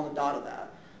down on the dot of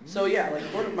that. So yeah, like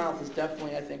word of mouth is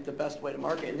definitely, I think, the best way to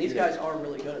market. And these guys are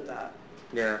really good at that.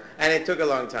 Yeah, and it took a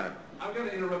long time. I'm going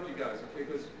to interrupt you guys, okay,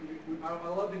 because I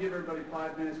love to give everybody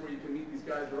 5 minutes where you can meet these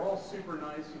guys. They're all super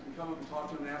nice. You can come up and talk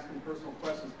to them and ask them personal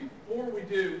questions. Before we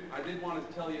do, I did want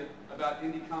to tell you about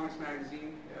Indie Comics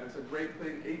Magazine. It's a great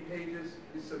thing, 8 pages.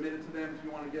 You submit it to them if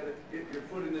you want to get your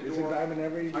foot in the door. I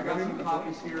got some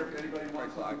copies here if anybody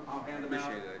wants them. I'll hand them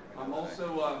out. I'm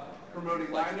also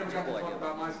promoting, I never got to talk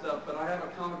about my stuff, but I have a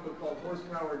comic book called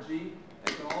Horsepower G.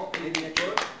 It's an all-page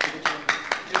book.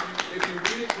 If you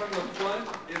read it from the front,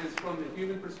 it is from the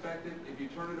human perspective. If you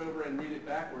turn it over and read it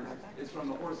backwards, it's from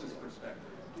the horse's perspective.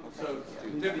 So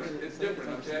it's different,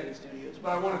 okay? But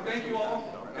I want to thank you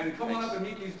all, and come on up and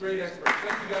meet these great experts.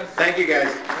 Thank you guys. Thank you,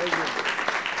 guys.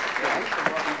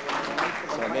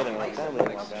 So I made it like that.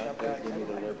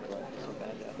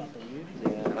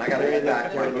 And I got to head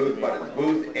back to our booth, but it's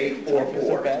booth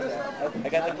 844. I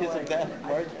got the kiss of death,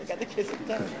 Mark. I got the kiss of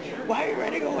death. Why are you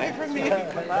running away from me?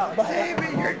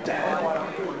 Baby, you're dead.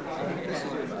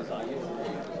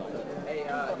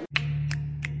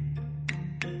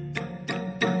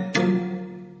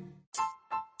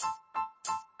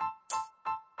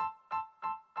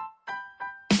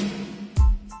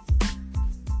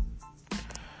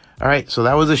 All right, so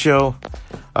that was the show.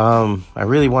 I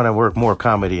really want to work more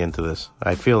comedy into this.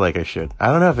 I feel like I should. I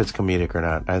don't know if it's comedic or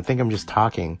not. I think I'm just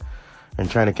talking and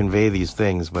trying to convey these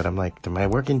things, but I'm like, am I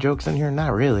working jokes in here?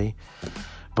 Not really.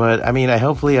 But I mean,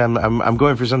 hopefully I'm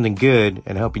going for something good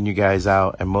and helping you guys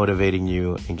out and motivating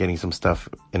you and getting some stuff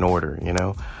in order,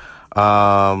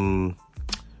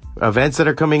 events that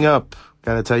are coming up.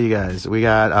 Gotta tell you guys, we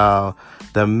got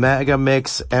the Mega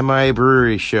Mix MIA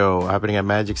Brewery show happening at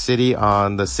Magic City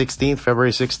on the 16th,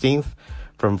 February 16th,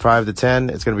 from 5 to 10.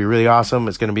 It's gonna be really awesome.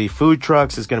 It's gonna be food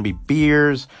trucks. It's gonna be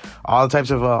beers. All the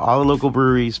types of all the local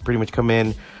breweries pretty much come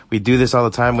in. We do this all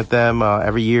the time with them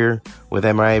every year with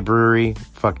MIA Brewery.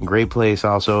 Fucking great place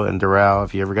also in Doral.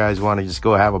 If you ever guys want to just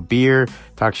go have a beer,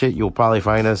 talk shit, you'll probably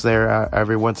find us there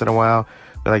every once in a while.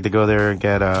 We like to go there and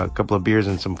get a couple of beers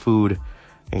and some food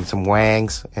and some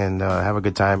wangs and have a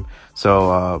good time.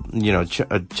 So,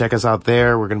 check us out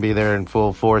there. We're going to be there in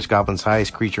full force. Goblins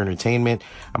Heist, Creature Entertainment.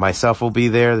 Myself will be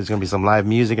there. There's going to be some live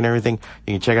music and everything.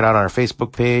 You can check it out on our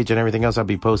Facebook page and everything else. I'll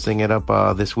be posting it up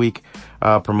this week,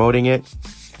 promoting it.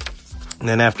 And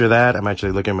then after that, I'm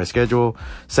actually looking at my schedule.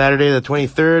 Saturday the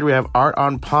 23rd, we have Art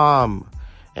on Palm.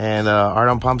 And Art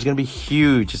on Palm is going to be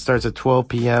huge. It starts at 12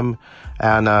 p.m.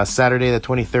 on Saturday the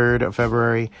 23rd of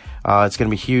February. It's going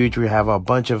to be huge. We have a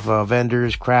bunch of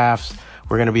vendors, crafts.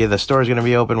 The store's going to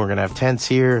be open. We're going to have tents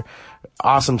here.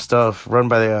 Awesome stuff brought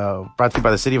to you by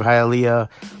the city of Hialeah.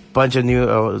 Bunch of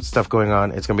new stuff going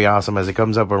on. It's going to be awesome. As it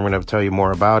comes up, we're going to tell you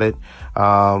more about it.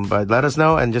 But let us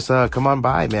know and just come on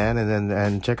by, man,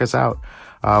 and check us out.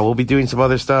 We'll be doing some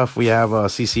other stuff. We have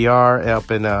CCR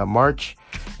up in March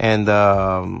and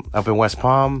up in West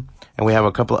Palm. And we have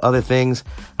a couple of other things.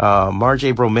 March,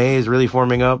 April, May is really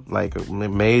forming up. Like,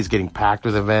 May is getting packed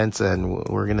with events, and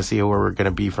we're going to see where we're going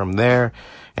to be from there.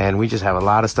 And we just have a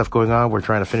lot of stuff going on. We're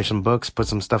trying to finish some books, put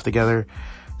some stuff together.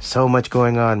 So much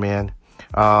going on, man.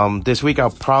 This week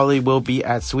will be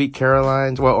at Sweet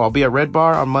Caroline's. Well, I'll be at Red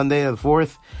Bar on Monday the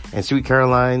 4th and Sweet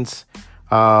Caroline's,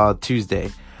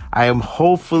 Tuesday. I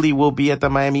hopefully will be at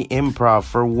the Miami Improv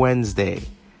for Wednesday.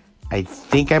 I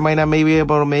think I might not maybe be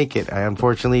able to make it. I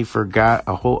unfortunately forgot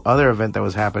a whole other event that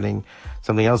was happening.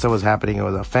 Something else that was happening. It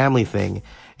was a family thing.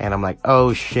 And I'm like,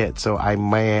 oh shit. So I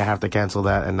may have to cancel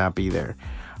that and not be there.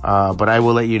 But I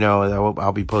will let you know.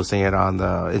 I'll be posting it on the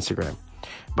Instagram.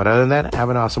 But other than that, have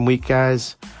an awesome week,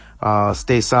 guys.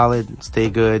 Stay solid, stay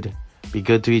good, be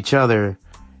good to each other,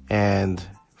 and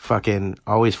fucking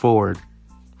always forward.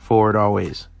 Forward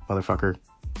always, motherfucker.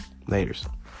 Laters.